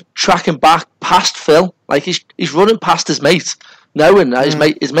of times tracking back past Phil. Like he's running past his mate, knowing that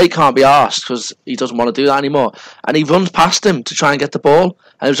his mate can't be arsed because he doesn't want to do that anymore. And he runs past him to try and get the ball.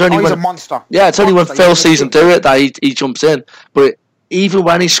 And it was only he's a monster. Yeah, it's only when Phil sees him do it that he jumps in. But even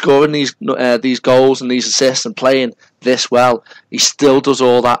when he's scoring these goals and these assists and playing this well, he still does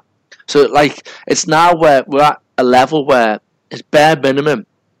all that. So, like, it's now where we're at a level where his bare minimum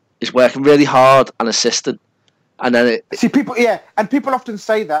is working really hard and assisting. And then people often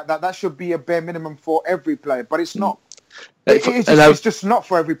say that should be a bare minimum for every player, but it's not. It's just not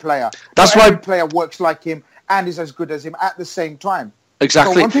for every player. That's why why every player works like him and is as good as him at the same time.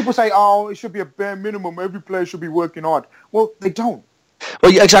 Exactly. So when people say, "Oh, it should be a bare minimum, every player should be working hard," well, they don't.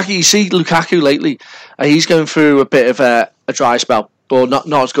 Well, yeah, exactly. You see Lukaku lately; he's going through a bit of a dry spell, but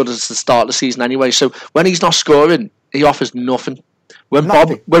not as good as the start of the season anyway. So when he's not scoring, he offers nothing. When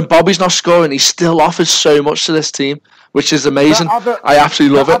Bobby's not scoring, he still offers so much to this team, which is amazing. I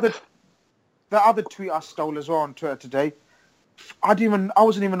absolutely love it. The other tweet I stole as well on Twitter today, I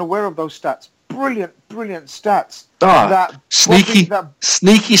wasn't even aware of those stats. Brilliant stats.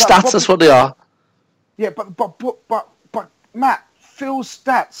 Sneaky stats. That's what they are. Yeah, but Matt, Phil's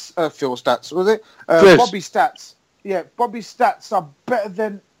stats was it? Bobby's stats. Yeah, Bobby's stats are better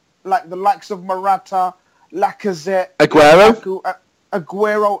than like the likes of Morata, Lacazette,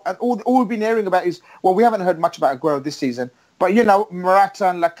 Aguero, and all we've been hearing about is, well, we haven't heard much about Aguero this season, but you know, Morata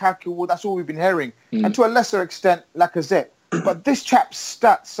and Lukaku, well, that's all we've been hearing, and to a lesser extent, Lacazette. But this chap's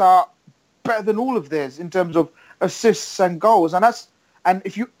stats are better than all of theirs in terms of assists and goals, and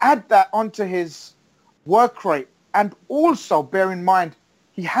if you add that onto his work rate, and also bear in mind,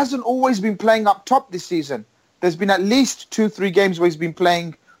 he hasn't always been playing up top this season. There's been at least 2-3 games where he's been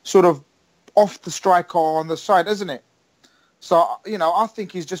playing sort of off the striker or on the side, isn't it? So, you know, I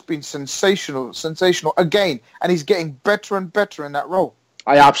think he's just been sensational again, and he's getting better and better in that role.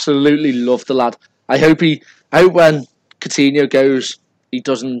 I absolutely love the lad. I hope when Coutinho goes, he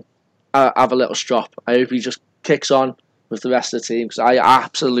doesn't have a little strop. I hope he just kicks on with the rest of the team, because I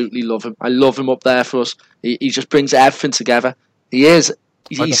absolutely love him. I love him up there for us. He just brings everything together. He's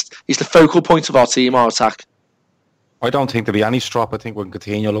the focal point of our team, our attack. I don't think there'll be any strop. I think when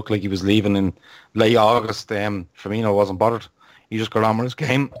Coutinho looked like he was leaving in late August, Firmino wasn't bothered. He just got on with his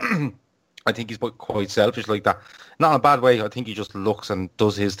game. I think he's quite selfish like that. Not in a bad way. I think he just looks and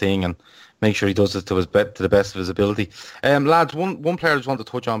does his thing and makes sure he does it to the best of his ability. Lads, one player I just want to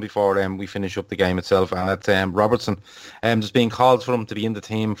touch on before we finish up the game itself, and that's Robertson. There's been calls for him to be in the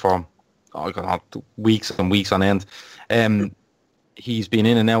team for weeks and weeks on end. He's been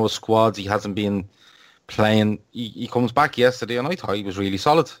in and out of squads. He hasn't been playing. He comes back yesterday, and I thought he was really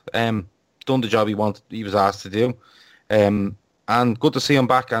solid. Done the job he was asked to do, and good to see him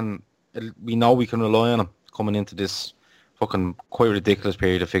back. And we know we can rely on him coming into this fucking quite ridiculous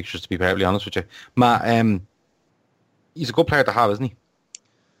period of fixtures. To be perfectly honest with you, Matt, he's a good player to have, isn't he?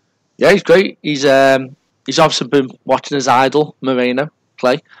 Yeah, he's great. He's obviously been watching his idol Moreno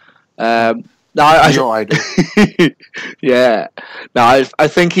play. Your idol. Yeah. No, I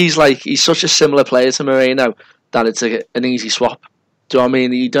think he's such a similar player to Moreno that it's an easy swap. Do you know what I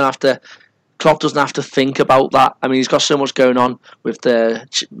mean? Klopp doesn't have to think about that. I mean, he's got so much going on with the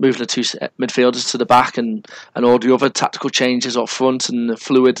moving the two midfielders to the back and all the other tactical changes up front and the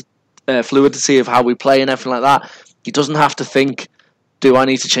fluidity of how we play and everything like that. He doesn't have to think, do I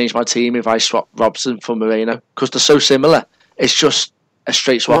need to change my team if I swap Robson for Moreno? Because they're so similar. It's just a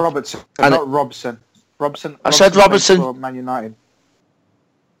straight swap. Robertson, not Robson. Robson. I said Robertson. For Man United.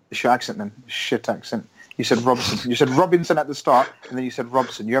 It's your accent then. Shit accent. You said Robson. You said Robinson at the start, and then you said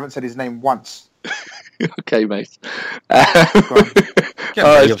Robson. You haven't said his name once. Okay, mate. Getting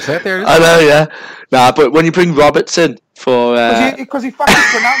pretty upset there. I know, yeah. Nah, but when you bring Robertson for... Because he fucking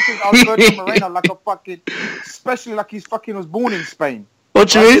pronounces Alberto Moreno like a fucking... Especially like he's fucking was born in Spain. What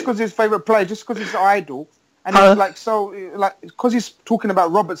do you mean? Just because his favourite player, just because he's idol. And he's like, so, like, because he's talking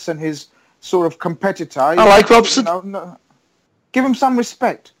about Robertson, his sort of competitor. I like Robson. No, give him some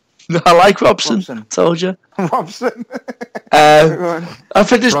respect. I like Robson. Told you. Robson. I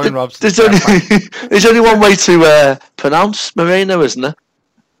think there's only one way to pronounce Moreno, isn't there?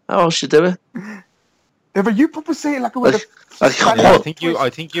 How else you do it? If you proper say it like it was I think you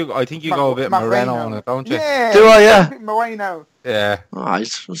go a bit Moreno on it, don't you? Yeah. Do I? Yeah. A bit Moreno. Yeah. All right.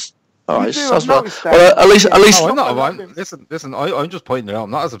 That's I've well. noticed that. Well, at least. No, I'm not. Listen. I'm just pointing it out.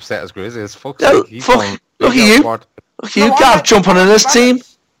 I'm not as upset as Grizz is. Fuck's sake. He's Look at you. Look at you, Gav, jumping on this team.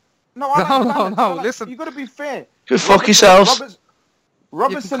 No. Listen. You got to be fair. Go fuck yourselves.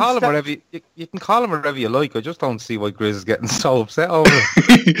 Robertson. You can call him whatever you like. I just don't see why Grizz is getting so upset over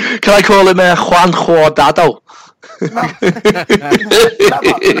it. Can I call him Juan Guardado?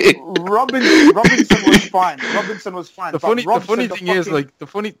 Robinson was fine. Robinson was fine. The funny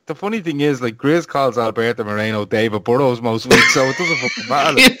thing is, Grizz calls Alberto Moreno David Burrows most weeks, so it doesn't fucking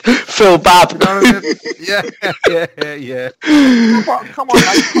matter. Phil Babb. You know what I mean? Yeah. Come on,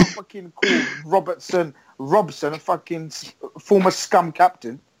 man, you can't fucking call Robson a fucking former scum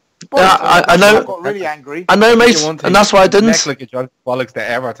captain. Yeah, I know. I got really angry. I know, mate, and that's why I didn't. Next, like a John bollocks to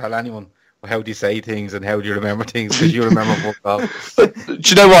ever tell anyone how do you say things and how do you remember things, because you remember football. Do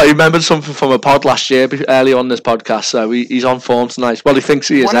you know what? He remembered something from a pod last year, early on this podcast, so he's on form tonight. Well, he thinks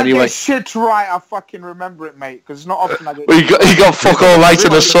he is when anyway. I get shit right, I fucking remember it, mate, because it's not often I get Well, you got fuck all right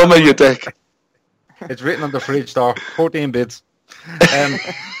in the summer, you dick. It's written on the fridge door, 14 bits.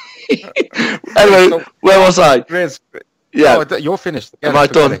 Anyway, where was I? Grizz. Yeah. No, you're finished. Am I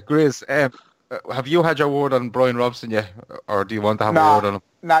done? Grizz, have you had your word on Brian Robson yet? Or do you want to have a word on him?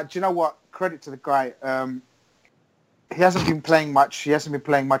 Nah, do you know what? Credit to the guy. He hasn't been playing much. He hasn't been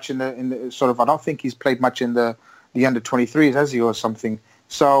playing much in the sort of, I don't think he's played much in the under-23s, has he, or something?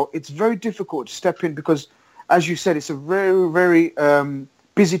 So it's very difficult to step in because, as you said, it's a very, very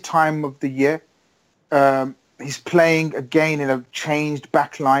busy time of the year. He's playing again in a changed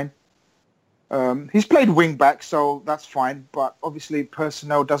back line. He's played wing back, so that's fine. But obviously,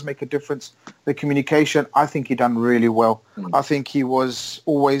 personnel does make a difference. The communication, I think he done really well. I think he was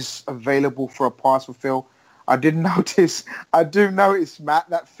always available for a pass for Phil. I do notice, Matt,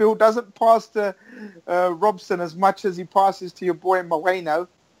 that Phil doesn't pass to Robson as much as he passes to your boy Moreno.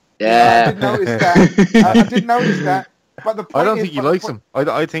 Yeah, I did notice that. But the point I don't think he likes him.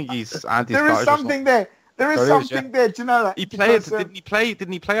 I think he's anti-Scottish. There is something there. There is something there. Do you know that? He played.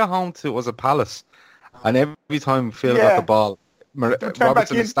 Didn't he play at home to? Was it Palace? And every time Phil got the ball,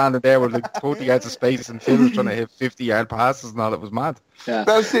 Robertson is standing there with like 30 yards of space, and Phil was trying to hit 50-yard passes and all. It was mad. Yeah,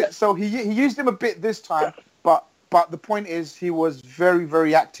 that's it. So he used him a bit this time, but the point is he was very,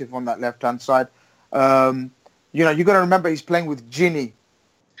 very active on that left-hand side. You got to remember he's playing with Ginny,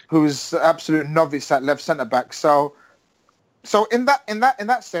 who's an absolute novice at left centre back. So in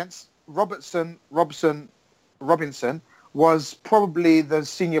that sense, Robinson was probably the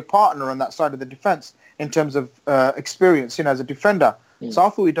senior partner on that side of the defence in terms of experience, as a defender. So I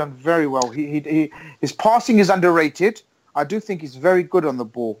thought he'd done very well. His passing is underrated. I do think he's very good on the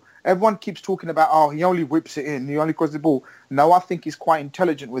ball. Everyone keeps talking about, he only whips it in, he only crosses the ball. No, I think he's quite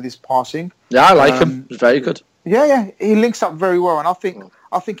intelligent with his passing. Yeah, I like him. He's very good. Yeah, he links up very well, and I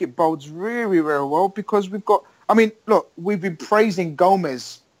think it bodes really, very well because we've got. I mean, look, we've been praising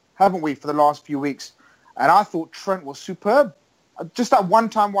Gomez, haven't we, for the last few weeks? And I thought Trent was superb. Just that one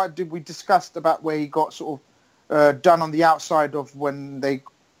time, we discussed about where he got sort of done on the outside of when they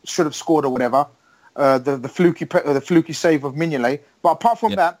should have scored or whatever, the fluky save of Mignolet. But apart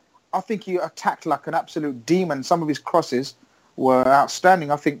from that, I think he attacked like an absolute demon. Some of his crosses were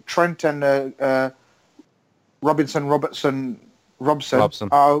outstanding. I think Trent and Robson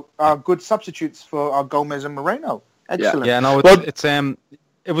are good substitutes for our Gomez and Moreno. Excellent. Yeah, no,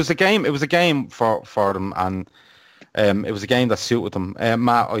 it was a game for them, and it was a game that suited them.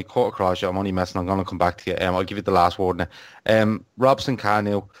 Matt, I cut across you. I'm only messing. I'm going to come back to you. I'll give you the last word now. Robson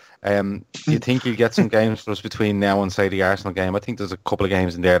Kanu, do you think he'll get some games for us between now and say the Arsenal game? I think there's a couple of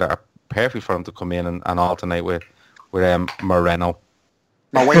games in there that are perfect for him to come in and alternate with Moreno.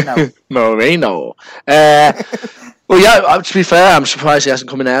 Moreno. Well, yeah, to be fair, I'm surprised he hasn't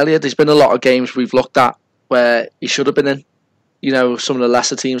come in earlier. There's been a lot of games we've looked at where he should have been in. Some of the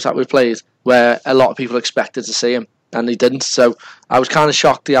lesser teams that we've played, where a lot of people expected to see him, and he didn't. So I was kind of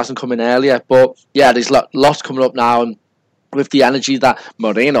shocked he hasn't come in earlier. But yeah, there's lots coming up now, and with the energy that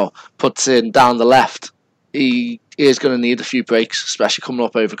Moreno puts in down the left, he is going to need a few breaks, especially coming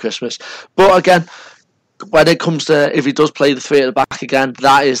up over Christmas. But again, when it comes to if he does play the three at the back again,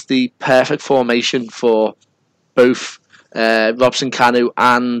 that is the perfect formation for both Robson Kanu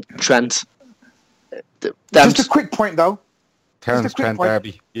and Trent. Just a quick point though. Terence Trent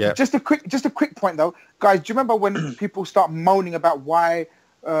Derby. Yeah. Just a quick point though, guys. Do you remember when people start moaning about why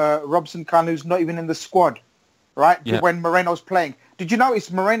Robson Kanu's not even in the squad, right? Yeah. When Moreno's playing, did you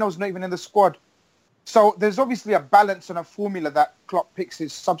notice Moreno's not even in the squad? So there's obviously a balance and a formula that Klopp picks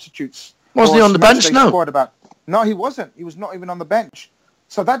his substitutes Wasn't he on the bench now? No, he wasn't. He was not even on the bench.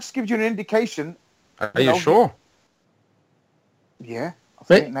 So that just gives you an indication. Are you sure? Yeah. I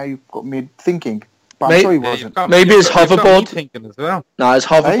think now you've got me thinking. But I'm sure he wasn't. Maybe his hoverboard. Thinking as well. No, his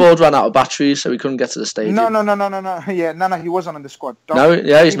hoverboard ran out of batteries, so he couldn't get to the stadium. No. Yeah, no, he wasn't on the squad.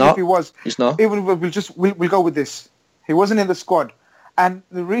 He's not. If he was, he's not. Even if we'll go with this. He wasn't in the squad, and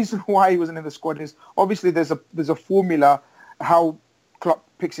the reason why he wasn't in the squad is obviously there's a formula how Klopp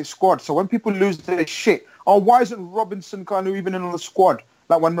picks his squad. So when people lose their shit, why isn't Robinson kind of even in on the squad?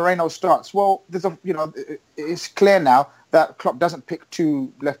 Like when Moreno starts, well, it's clear now that Klopp doesn't pick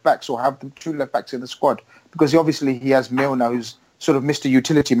two left backs or have the two left backs in the squad because obviously he has Milner, who's sort of Mr.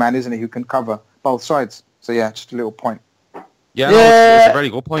 Utility Man, isn't he, who can cover both sides. So yeah, just a little point. Yeah, it's a very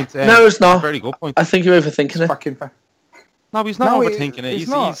good point. No, it's not. A very good point. I think you're overthinking it. No, he's not overthinking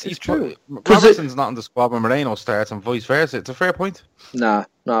it. He's true. Robertson's not in the squad when Moreno starts and vice versa. It's a fair point. Nah,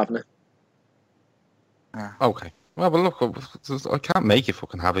 not having it. Yeah. Okay. Well, but look, I can't make you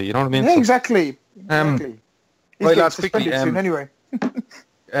fucking have it. You know what I mean? Yeah, exactly. He's right, lads, quickly. Soon anyway.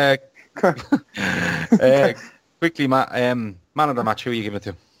 Quickly, Matt. Man of the match. Who are you giving it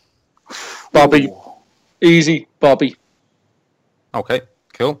to? Bobby. Easy, Bobby. Okay,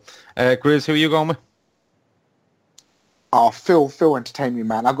 cool. Grizz, who are you going with? Oh, Phil entertained me,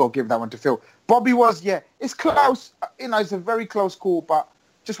 man. I've got to give that one to Phil. Bobby was, it's close. It's a very close call, but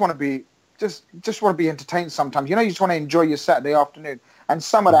just want to be entertained sometimes. You just want to enjoy your Saturday afternoon. And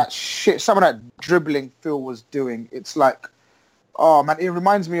some of that shit, some of that dribbling Phil was doing, it's like, oh man, it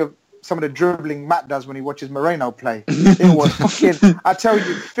reminds me of some of the dribbling Matt does when he watches Moreno play. It was fucking, I tell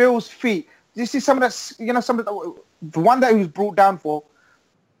you, Phil's feet. You see some of that, some of the one that he was brought down for.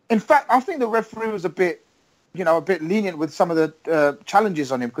 In fact, I think the referee was a bit lenient with some of the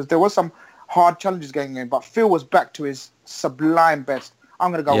challenges on him because there was some hard challenges going in. But Phil was back to his sublime best.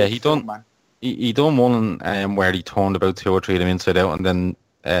 I'm going to go with Phil, man. He done one where he turned about 2 or 3 of them inside out and then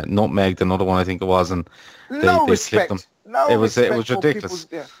nutmegged another one, I think it was, and they slipped them. It was ridiculous.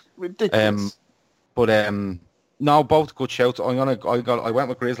 Ridiculous. No, both good shouts. I went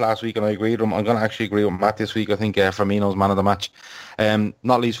with Grizz last week and I agreed with him. I'm going to actually agree with Matt this week. I think Firmino's man of the match.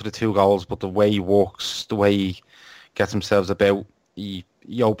 Not least for the 2 goals, but the way he walks, the way he gets himself about. He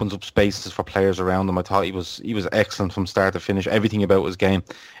opens up spaces for players around him. I thought he was excellent from start to finish. Everything about his game.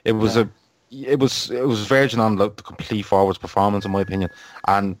 It was verging on the complete forwards performance in my opinion.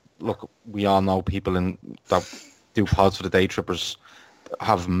 And look, we all know people that do pods for the day trippers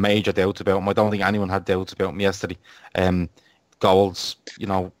have major doubts about him. I don't think anyone had doubts about him yesterday. Goals,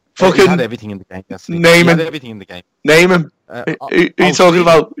 fucking he had everything in the game yesterday. Name him. Everything in the game. Name him. Who you talking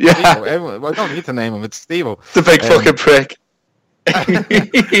about? Yeah. Steve-O. I don't need to name him. It's Steve-O. The big fucking prick.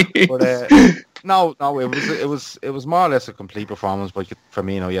 No, it was more or less a complete performance by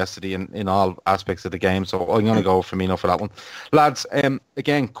Firmino yesterday in all aspects of the game. So I'm going to go with Firmino for that one, lads.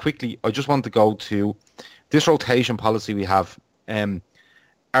 Again, quickly, I just want to go to this rotation policy we have.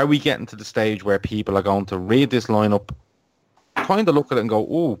 Are we getting to the stage where people are going to read this lineup, kind of look at it and go,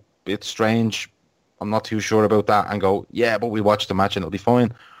 "Oh, it's strange. I'm not too sure about that," and go, "Yeah, but we watch the match and it'll be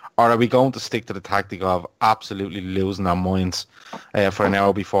fine." Or are we going to stick to the tactic of absolutely losing our minds for an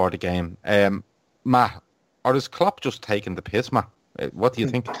hour before the game? Matt, or is Klopp just taking the piss, Matt? What do you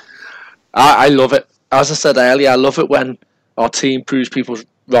think? I love it. As I said earlier, I love it when our team proves people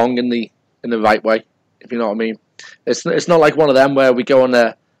wrong in the right way, if you know what I mean. It's not like one of them where we go on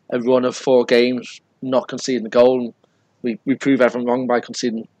a run of 4 games, not conceding a goal, and we prove everyone wrong by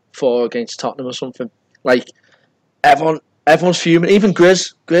conceding 4 against Tottenham or something. Like, everyone's fuming. Even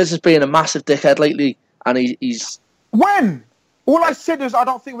Grizz has been a massive dickhead lately, and he's... When? All I said is I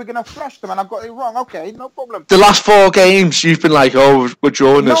don't think we're going to flash them, and I got it wrong. Okay, no problem. The last 4 games, you've been like, oh, we're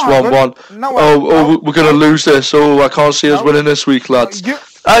drawing this 1-1. No, we're going to lose this. Oh, I can't see us winning this week, lads.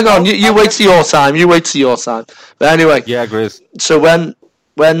 Hang on, you wait till your time. You wait till your time. But anyway. Yeah, Grizz. So when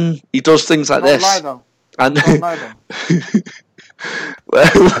he does things like this... Lie, though. And don't lie,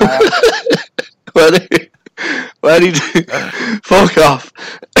 when he fuck off.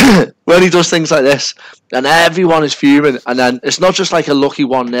 When he does things like this, and everyone is fuming, and then it's not just like a lucky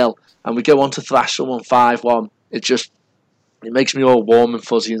 1-0, and we go on to thrash someone 5-1. It makes me all warm and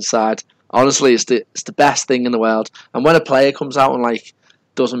fuzzy inside. Honestly, it's the best thing in the world. And when a player comes out and like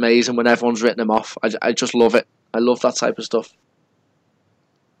does amazing, when everyone's written him off, I just love it. I love that type of stuff.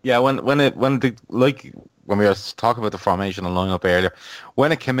 Yeah, when we were talking about the formation and lineup earlier,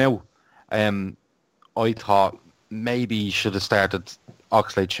 when it came out, I thought maybe he should have started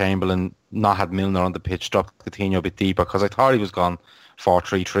Oxlade-Chamberlain, not had Milner on the pitch, dropped Coutinho a bit deeper, because I thought he was gone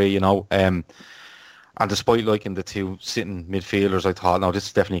 4-3-3, and And despite liking the two sitting midfielders, I thought, no, this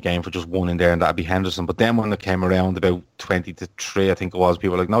is definitely a game for just one in there, and that'd be Henderson. But then when it came around about 20-3, I think it was,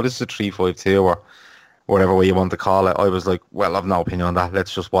 people were like, no, this is a 3-5-2 or whatever way you want to call it. I was like, well, I've no opinion on that.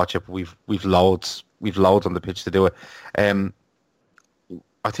 Let's just watch it. We've loads on the pitch to do it.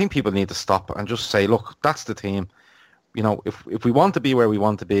 I think people need to stop and just say, look, that's the team. You know, if we want to be where we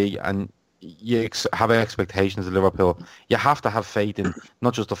want to be, and you have expectations of Liverpool, you have to have faith in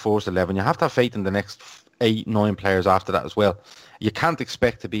not just the first 11, you have to have faith in the next 8-9 players after that as well. You can't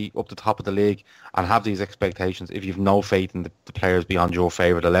expect to be up the top of the league and have these expectations if you've no faith in the players beyond your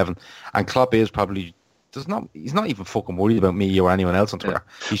favourite 11. And Klopp is probably he's not even fucking worried about me or anyone else on Twitter.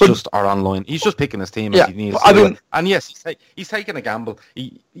 He's just our online. He's just picking his team as he needs to do it. And yes, he's taking a gamble.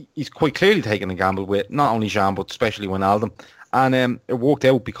 He's quite clearly taking a gamble with not only Jean but especially Wijnaldum. And it worked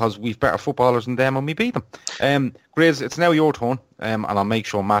out because we've better footballers than them and we beat them. Grizz, it's now your turn, and I'll make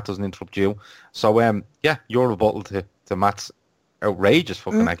sure Matt doesn't interrupt you. So, your rebuttal to Matt's outrageous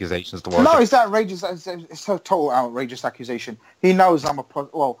fucking accusations. No, it's outrageous. It's a total outrageous accusation. He knows I'm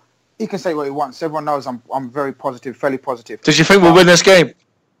he can say what he wants. Everyone knows I'm very positive, fairly positive. Does you think we'll win this game?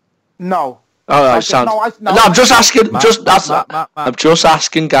 No. All right, Sam. No, I'm just asking. I'm just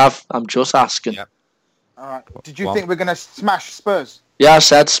asking, Gav. I'm just asking. Yeah. All right. Did you think we're going to smash Spurs? Yeah, I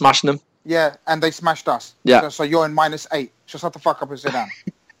said smashing them. Yeah, and they smashed us. Yeah. So you're in -8. Just shut the fuck up and sit down.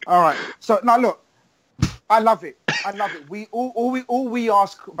 All right. So now look, I love it. We all we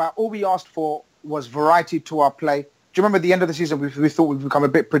asked for was variety to our play. Do you remember at the end of the season we thought we'd become a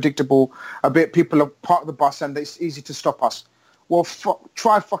bit predictable, people are part of the bus and it's easy to stop us. Well,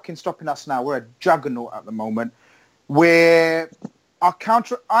 try fucking stopping us now. We're a juggernaut at the moment. Where our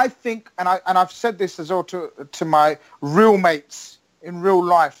counter, I think, and I've said this as well to my real mates in real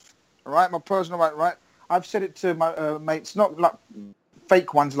life, right? My personal mate, right? I've said it to my mates, not like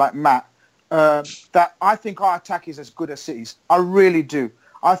fake ones like Matt, that I think our attack is as good as City's. I really do.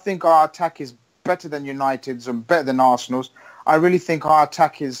 I think our attack is better than United's and better than Arsenal's. I really think our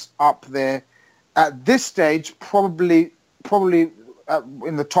attack is up there. At this stage, probably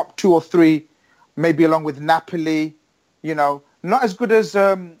in the top 2 or 3, maybe along with Napoli, you know. Not as good as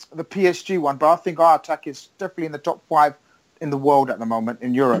the PSG one, but I think our attack is definitely in the top 5 in the world at the moment,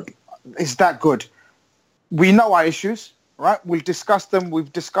 in Europe. It's that good. We know our issues, right? We'll discuss them.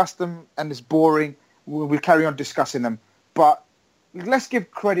 We've discussed them, and it's boring. We'll carry on discussing them. But let's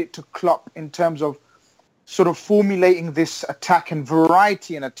give credit to Klopp in terms of sort of formulating this attack and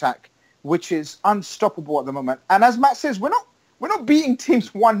variety in attack, which is unstoppable at the moment. And as Matt says, we're not beating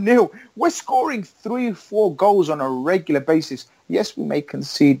teams 1-0. We're scoring 3-4 goals on a regular basis. Yes, we may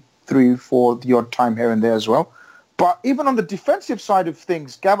concede 3-4 the odd time here and there as well. But even on the defensive side of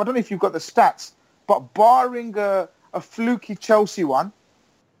things, Gav, I don't know if you've got the stats, but barring a fluky Chelsea one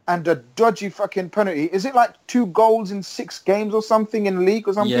and a dodgy fucking penalty, is it like 2 goals in 6 games or something in the league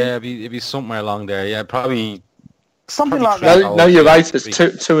or something? Yeah, it'd be somewhere along there. Yeah, probably something like that. No, you're right. It's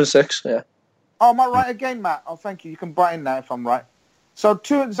 2 and 6. Yeah. Oh, am I right again, Matt? Oh, thank you. You can butt in now if I'm right. So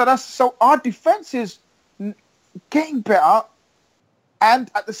our defense is getting better,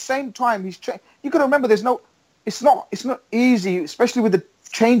 and at the same time, you got to remember, it's not easy, especially with the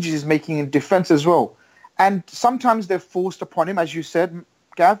changes he's making in defense as well. And sometimes they're forced upon him, as you said,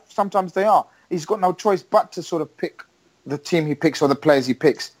 Gav. Sometimes they are. He's got no choice but to sort of pick the team he picks or the players he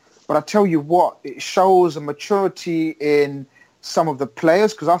picks. But I tell you what, it shows a maturity in some of the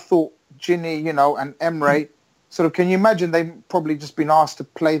players, because I thought Ginny, and Emre, sort of, can you imagine they've probably just been asked to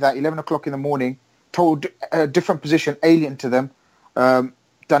play that 11 o'clock in the morning, told a different position, alien to them,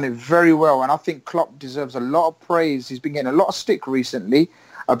 done it very well. And I think Klopp deserves a lot of praise. He's been getting a lot of stick recently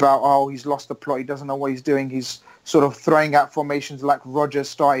about, he's lost the plot, he doesn't know what he's doing. He's sort of throwing out formations like Rodgers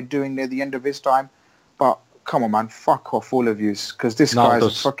started doing near the end of his time. But come on, man, fuck off, all of you, because this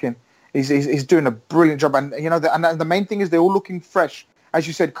guy's fucking... He's doing a brilliant job. And, and the main thing is they're all looking fresh. As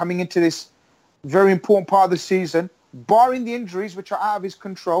you said, coming into this very important part of the season, barring the injuries, which are out of his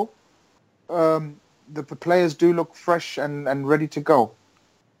control, the players do look fresh and ready to go.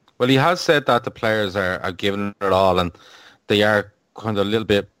 Well, he has said that the players are giving it all, and they are kind of a little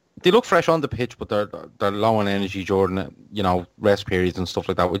bit... They look fresh on the pitch, but they're low on energy during, rest periods and stuff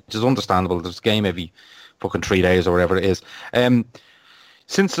like that, which is understandable. There's a game every fucking 3 days or whatever it is.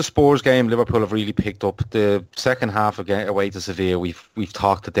 Since the Spurs game, Liverpool have really picked up. The second half again away to Sevilla, we've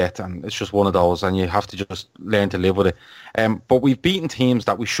talked to death, and it's just one of those, and you have to just learn to live with it. But we've beaten teams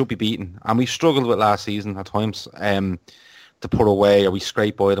that we should be beating, and we struggled with last season at times to put away, or we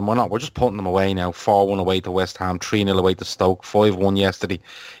scrape by them. We're just putting them away now. 4-1 away to West Ham, 3-0 away to Stoke, 5-1 yesterday.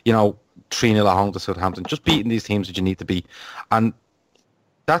 3-0 at home to Southampton. Just beating these teams that you need to beat. And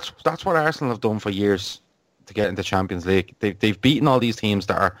That's what Arsenal have done for years to get into Champions League. They've beaten all these teams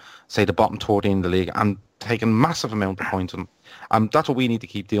that are, say, the bottom 13 in the league and taken massive amount of points on them. That's what we need to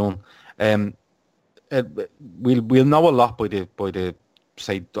keep doing. We'll know a lot by the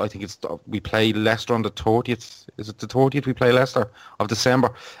say, I think we play Leicester on the 30th. Is it the 30th we play Leicester of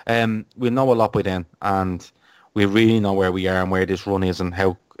December? We'll know a lot by then, and we really know where we are and where this run is and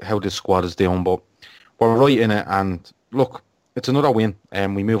how this squad is doing. But we're right in it, and look, it's another win,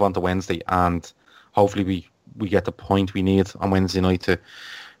 and we move on to Wednesday, and hopefully we get the point we need on Wednesday night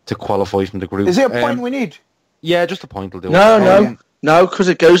to qualify from the group. Is it a point we need? Yeah, just a point will do. No, because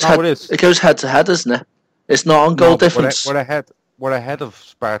it goes head to head, isn't it? It's not on goal difference. We're ahead of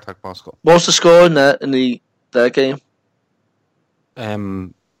Spartak Moscow. What's the score in their game?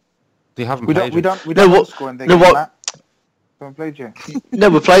 They haven't we played. Don't have score in their game. What? Haven't played yet.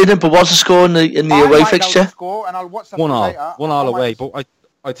 No, we're playing them. But what's the score in the away fixture? Score, and I'll WhatsApp 1-1 1-1 away. But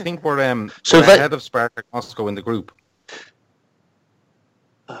I think we're ahead of Spartak Moscow in the group.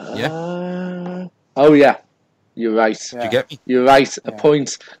 Yeah. Oh yeah, you're right. Did you get me? You're right. A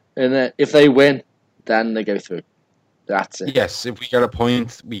point, and if they win, then they go through. That's it. Yes, if we get a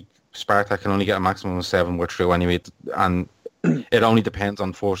point, Spartak can only get a maximum of 7. We're through anyway, and it only depends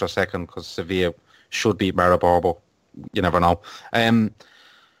on first or second because Sevilla should beat Maribor, but you never know.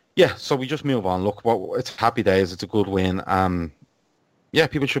 Yeah, so we just move on. Look, it's happy days. It's a good win. Yeah,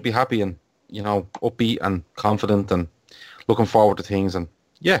 people should be happy and upbeat and confident and looking forward to things. And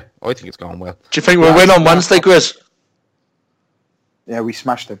yeah, I think it's going well. Do you think we'll win on Wednesday, Grizz? Yeah, we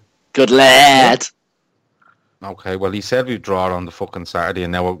smashed them. Good lad. Okay, well, he said we'd draw on the fucking Saturday,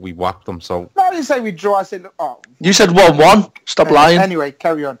 and now we whacked them, so... No, I didn't say we'd draw, I said... Oh. You said 1-1. Stop lying. Anyway,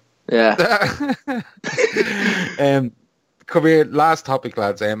 carry on. Yeah. Come here, last topic,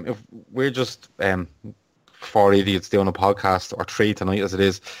 lads. If we're just 4 idiots doing a podcast, or 3 tonight as it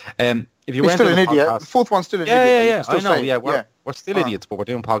is, if you went still an idiot. The fourth one's still an idiot. Yeah, I know, yeah. We're still idiots, but we're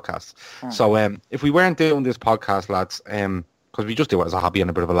doing podcasts. So if we weren't doing this podcast, lads... because we just do it as a hobby and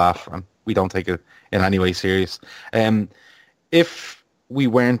a bit of a laugh, and we don't take it in any way serious. If we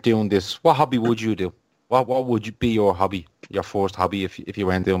weren't doing this, what hobby would you do? What would be your hobby, your first hobby, if you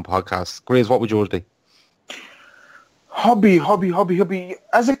weren't doing podcasts? Grizz, what would yours be? Hobby.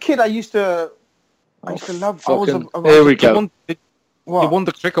 As a kid, I used to love... Here we go. You won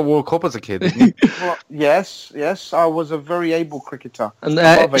the Cricket World Cup as a kid, didn't you? Well, yes. I was a very able cricketer. And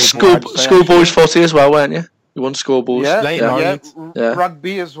schoolboys footy as well, weren't you? You won schoolboys. Yeah.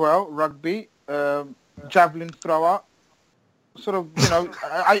 Rugby as well. Javelin thrower. Sort of,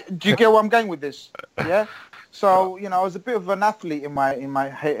 do you get where I'm going with this? Yeah. So, I was a bit of an athlete in my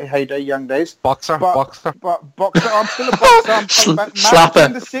heyday, young days. Boxer. But boxer. I'm still a boxer. I'm coming back.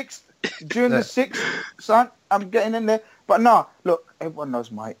 Slapper. During the sixth, son, I'm getting in there. But no, look, everyone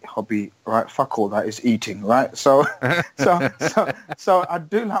knows my hobby, right? Fuck all that, is eating, right? So I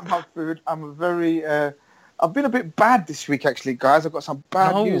do like my food. I'm a very... I've been a bit bad this week, actually, guys. I've got some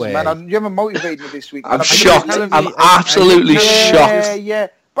bad news, man. You haven't motivated me this week. I'm shocked. I'm absolutely shocked. Yeah.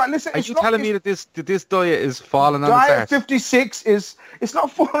 But listen, are you telling me that this diet is falling on its Diet head? 56 it's not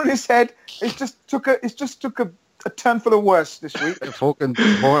falling on its head. It just took a turn for the worse this week.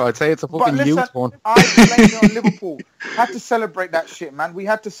 I'd say it's a fucking youth one. I blamed it on Liverpool. Had to celebrate that shit, man. We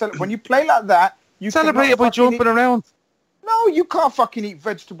had to celebrate. When you play like that, you celebrate it by jumping around. No, you can't fucking eat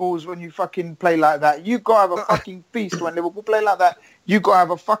vegetables when you fucking play like that. You got to have a fucking feast when Liverpool play like that. You got to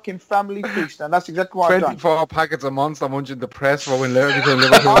have a fucking family feast, and that's exactly what I've done. 24 packets of Monster Munch in the press for when Liverpool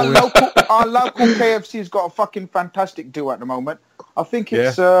win. Our local KFC's got a fucking fantastic deal at the moment. I think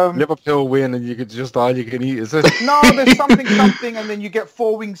it's... Liverpool win and you could just all you can eat, is it? No, there's something, and then you get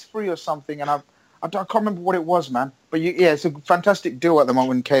 4 wings free or something, and I can't remember what it was, man. But it's a fantastic deal at the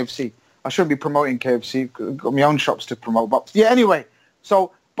moment in KFC. I shouldn't be promoting KFC. I've got my own shops to promote. But yeah, anyway.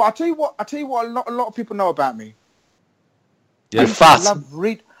 So, but I'll tell you what a lot of people know about me. You're fat.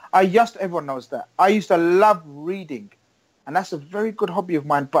 Everyone knows that. I used to love reading. And that's a very good hobby of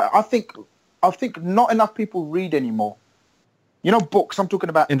mine. But I think not enough people read anymore. Books. I'm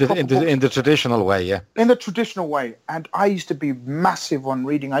talking about in the traditional way, yeah. In the traditional way. And I used to be massive on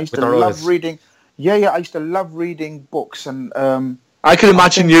reading. I used to love reading. Yeah, I used to love reading books and I can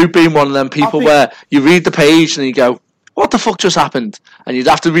imagine you being one of them people where you read the page and you go, what the fuck just happened? And you'd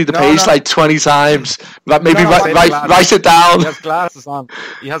have to read the page like 20 times. Maybe write it down. He has glasses on.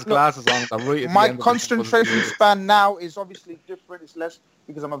 My concentration span now is obviously different. It's less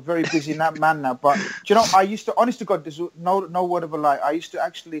because I'm a very busy man now. But, I used to, honest to God, there's no word of a lie. I used to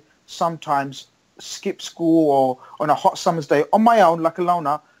actually sometimes skip school or on a hot summer's day on my own, like a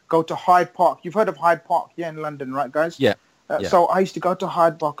loner, go to Hyde Park. You've heard of Hyde Park, in London, right, guys? Yeah. So I used to go to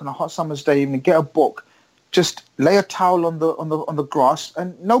Hyde Park on a hot summer's day evening, get a book, just lay a towel on the grass,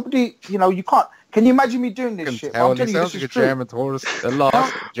 and nobody, you can't. Can you imagine me doing this shit? I'm telling you, this is true. German tourist. A lot.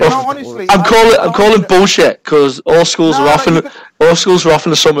 No, honestly, I'm calling bullshit because all schools are off in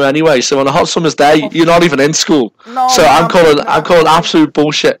the summer anyway. So on a hot summer's day, you're not even in school. I'm calling absolute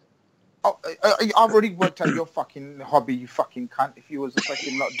bullshit. I've already worked out your fucking hobby, you fucking cunt. If you was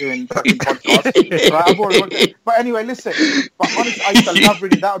fucking not doing fucking podcasts, right? I've already worked out. But anyway, listen. But honestly, I used to love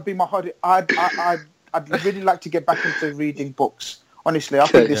reading. That would be my hobby. I'd really like to get back into reading books. Honestly, I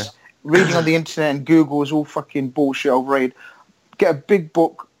think this reading on the internet and Google is all fucking bullshit, overrated. Get a big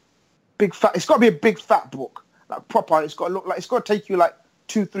book, big fat. It's got to be a big fat book, like proper. It's got to look like. It's got to take you like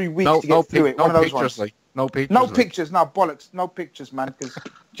 2-3 weeks to get through it. One of those ones. No pictures. No pictures. No bollocks. No pictures, man. Because do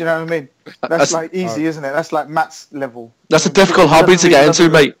you know what I mean? That's like easy, isn't it? That's like Matt's level. That's a difficult hobby to get into,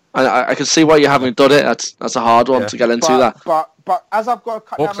 mate. I can see why you haven't done it. That's a hard one to get into. But as I've got to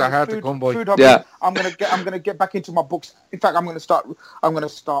cut books down are on hard to come by. food hobby, I'm gonna get back into my books. In fact, I'm gonna start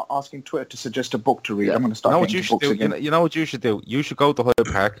asking Twitter to suggest a book to read. Yeah. I'm gonna start getting books again. You know what you should do? You should go to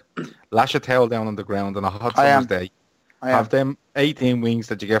Hyde Park, lash a towel down on the ground on a hot summer's day. Have them 18 wings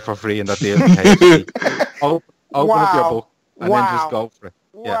that you get for free and that deal. Open up your book and then just go for it.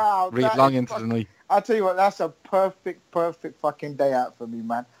 Wow, read long into the night. I'll tell you what, that's a perfect fucking day out for me,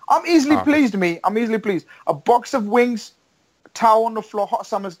 man. I'm easily pleased, I'm easily pleased. A box of wings, towel on the floor, hot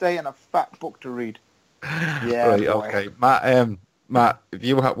summer's day, and a fat book to read. Yeah, right, okay. Matt, if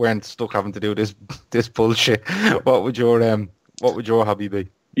you weren't stuck having to do this bullshit, what would your hobby be?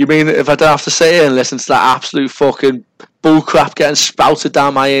 You mean if I don't have to sit here and listen to that absolute fucking bullcrap getting spouted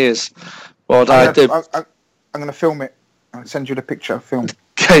down my ears? What I do? I'm going to film it. I'll send you the picture. Film.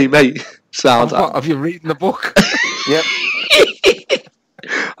 Okay, mate. Sounds. Have you reading the book? Yep.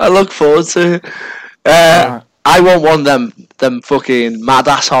 I look forward to it. I want one of them fucking mad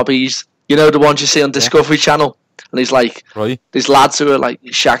ass hobbies. You know the ones you see on Discovery Channel, and he's like these lads who are like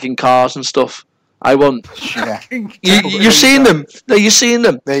shagging cars and stuff. I want. Yeah. You've seen them. No, you've seen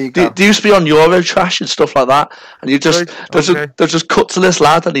them. There you go. They used to be on Eurotrash and stuff like that, and you just they'll just cut to this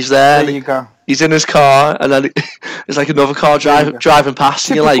lad, and he's there. There you go. He's in his car, and then there's like another car driving past,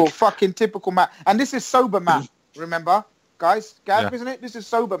 typical, and you're like, fucking typical Matt. And this is sober Matt. Remember, guys, isn't it? This is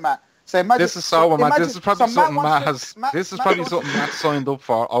sober Matt. So imagine, this is sober Matt. This is probably something Matt signed up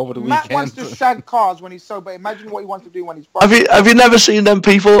for over the weekend. Matt wants to shag cars when he's sober. Imagine what he wants to do when he's. Have you never seen them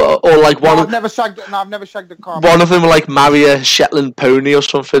people, or like one? I've never shagged a car. One of them will like marry a Shetland pony or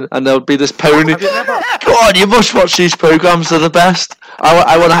something, and there'll be this pony. Come on, you must watch these programs. They're the best.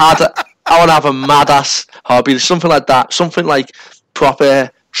 I want to have a mad ass hobby, something like that, something like proper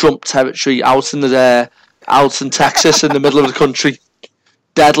Trump territory out in Texas in the middle of the country,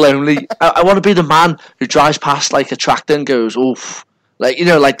 dead lonely. I want to be the man who drives past like a tractor and goes, oof, like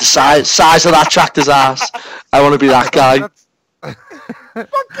like the size of that tractor's ass. I want to be that guy. Fucking get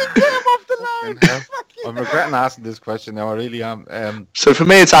him off the line. I'm regretting asking this question now. I really am. So for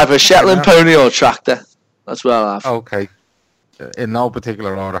me, it's either a Shetland pony or a tractor. That's what I'll have. Okay, in no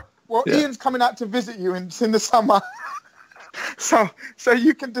particular order. Well, Ian's coming out to visit you in the summer, so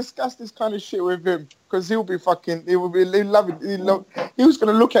you can discuss this kind of shit with him, because he'll love it. He was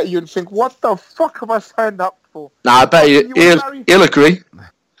going to look at you and think, "What the fuck have I signed up for?" Nah, I bet he'll agree.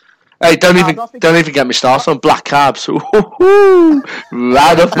 Hey, don't even get me started on black cabs.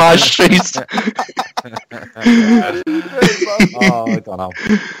 Right off my street. I don't know.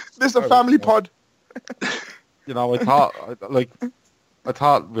 This is a family pod. I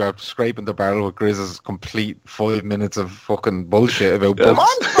thought we were scraping the barrel with Grizz's complete 5 minutes of fucking bullshit about books.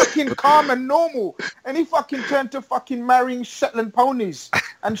 Man's fucking calm and normal, and he fucking turned to fucking marrying Shetland ponies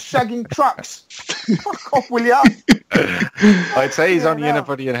and shagging trucks. Fuck off, will ya? I'd say he's only in it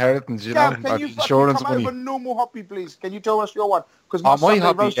for the inheritance, Gav, can you insurance come money. out of a normal hobby, please? Can you tell us your one? Because my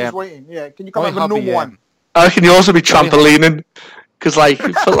Sunday roast is waiting. Yeah, can you come out with a normal one? Can you also be trampolining? Because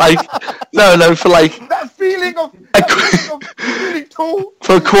for that feeling of feeling tall.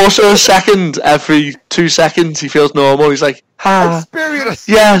 For a quarter of a second, every 2 seconds, he feels normal. He's like, experience.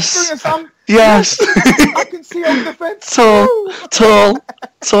 Yes. Experience, yes. I can see over the fence. Tall.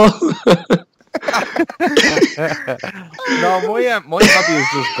 No, my hobby is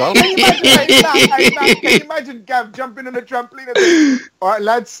just golf. Can you imagine Gav jumping on a trampoline and all right,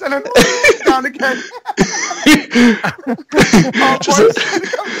 lads, selling down again.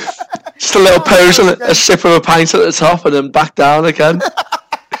 Just a little pose and a sip of a pint at the top and then back down again.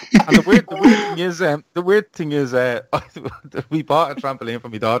 And the weird thing is, we bought a trampoline for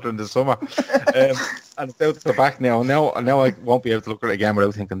my daughter in the summer, and it's out the back now. Now I won't be able to look at it again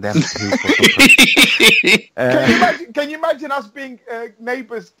without thinking, "Damn." Can you imagine us being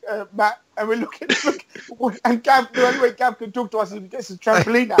neighbours, Matt, and we're looking, and Gav, the only way Gav can talk to us is if he gets his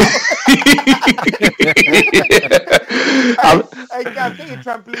trampoline out. Hey, Gav, get your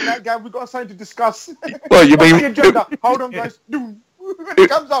trampoline out, Gav. We've got something to discuss. Well, you mean... Hold on, guys. It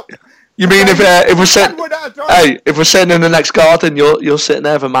comes up. You mean if we're sitting in the next garden, you're sitting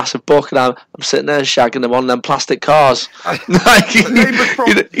there with a massive book, and I'm sitting there shagging them on them plastic cars.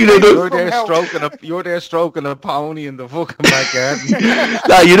 You're there stroking a pony in the fucking back garden.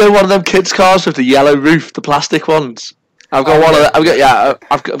 No, you know one of them kids' cars with the yellow roof, the plastic ones. I've got one of them.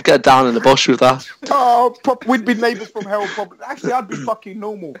 I've got down in the bush with that. Oh, we'd be neighbours from hell. Probably. Actually, I'd be fucking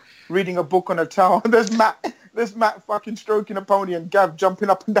normal reading a book on a tower. There's Matt fucking stroking a pony and Gav jumping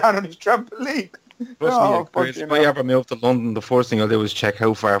up and down on his trampoline. If I ever move to London, the first thing I'll do is check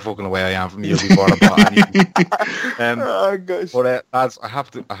how far fucking away I am from you before I bought anything. Gosh. But lads, I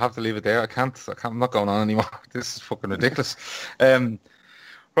have to leave it there. I'm not going on anymore. This is fucking ridiculous.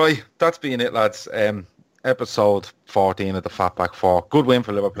 Right, that's been it, lads. Episode 14 of the Fatback 4. Good win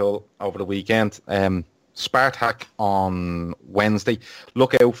for Liverpool over the weekend. Spartak on Wednesday.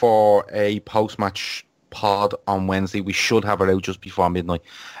 Look out for a post-match pod on Wednesday. We should have it out just before midnight.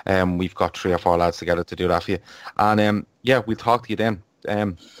 We've got 3 or 4 lads together to do that for you. And we'll talk to you then.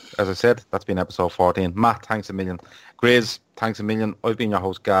 As I said, that's been episode 14. Matt, thanks a million. Grizz, thanks a million. I've been your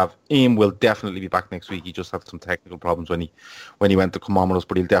host, Gav. Ian will definitely be back next week. He just had some technical problems when he went to come on with us,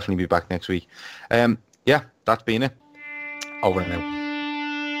 but he'll definitely be back next week. That's been it. Over and out.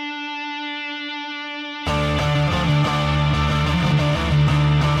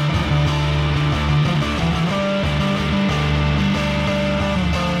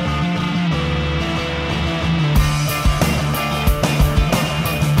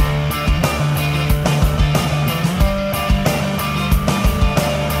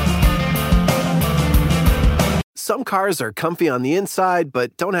 Some cars are comfy on the inside,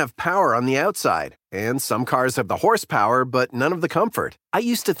 but don't have power on the outside. And some cars have the horsepower, but none of the comfort. I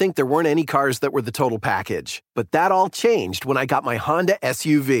used to think there weren't any cars that were the total package. But that all changed when I got my Honda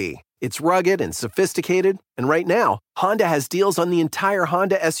SUV. It's rugged and sophisticated, and right now, Honda has deals on the entire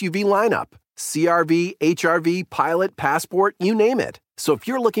Honda SUV lineup. CR-V, HR-V, Pilot, Passport, you name it. So if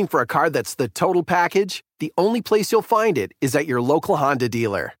you're looking for a car that's the total package, the only place you'll find it is at your local Honda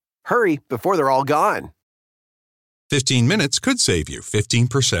dealer. Hurry before they're all gone. 15 minutes could save you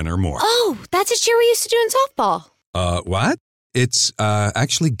 15% or more. Oh, that's a cheer we used to do in softball. What? It's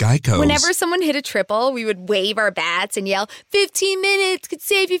actually Geico. Whenever someone hit a triple, we would wave our bats and yell, 15 minutes could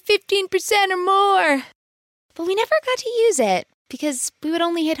save you 15% or more. But we never got to use it because we would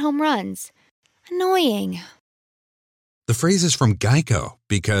only hit home runs. Annoying. The phrase is from Geico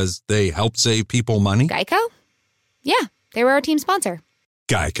because they help save people money. Geico? Yeah, they were our team sponsor.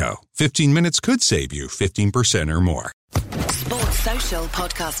 Geico. 15 minutes could save you 15% or more. Sports Social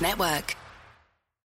Podcast Network.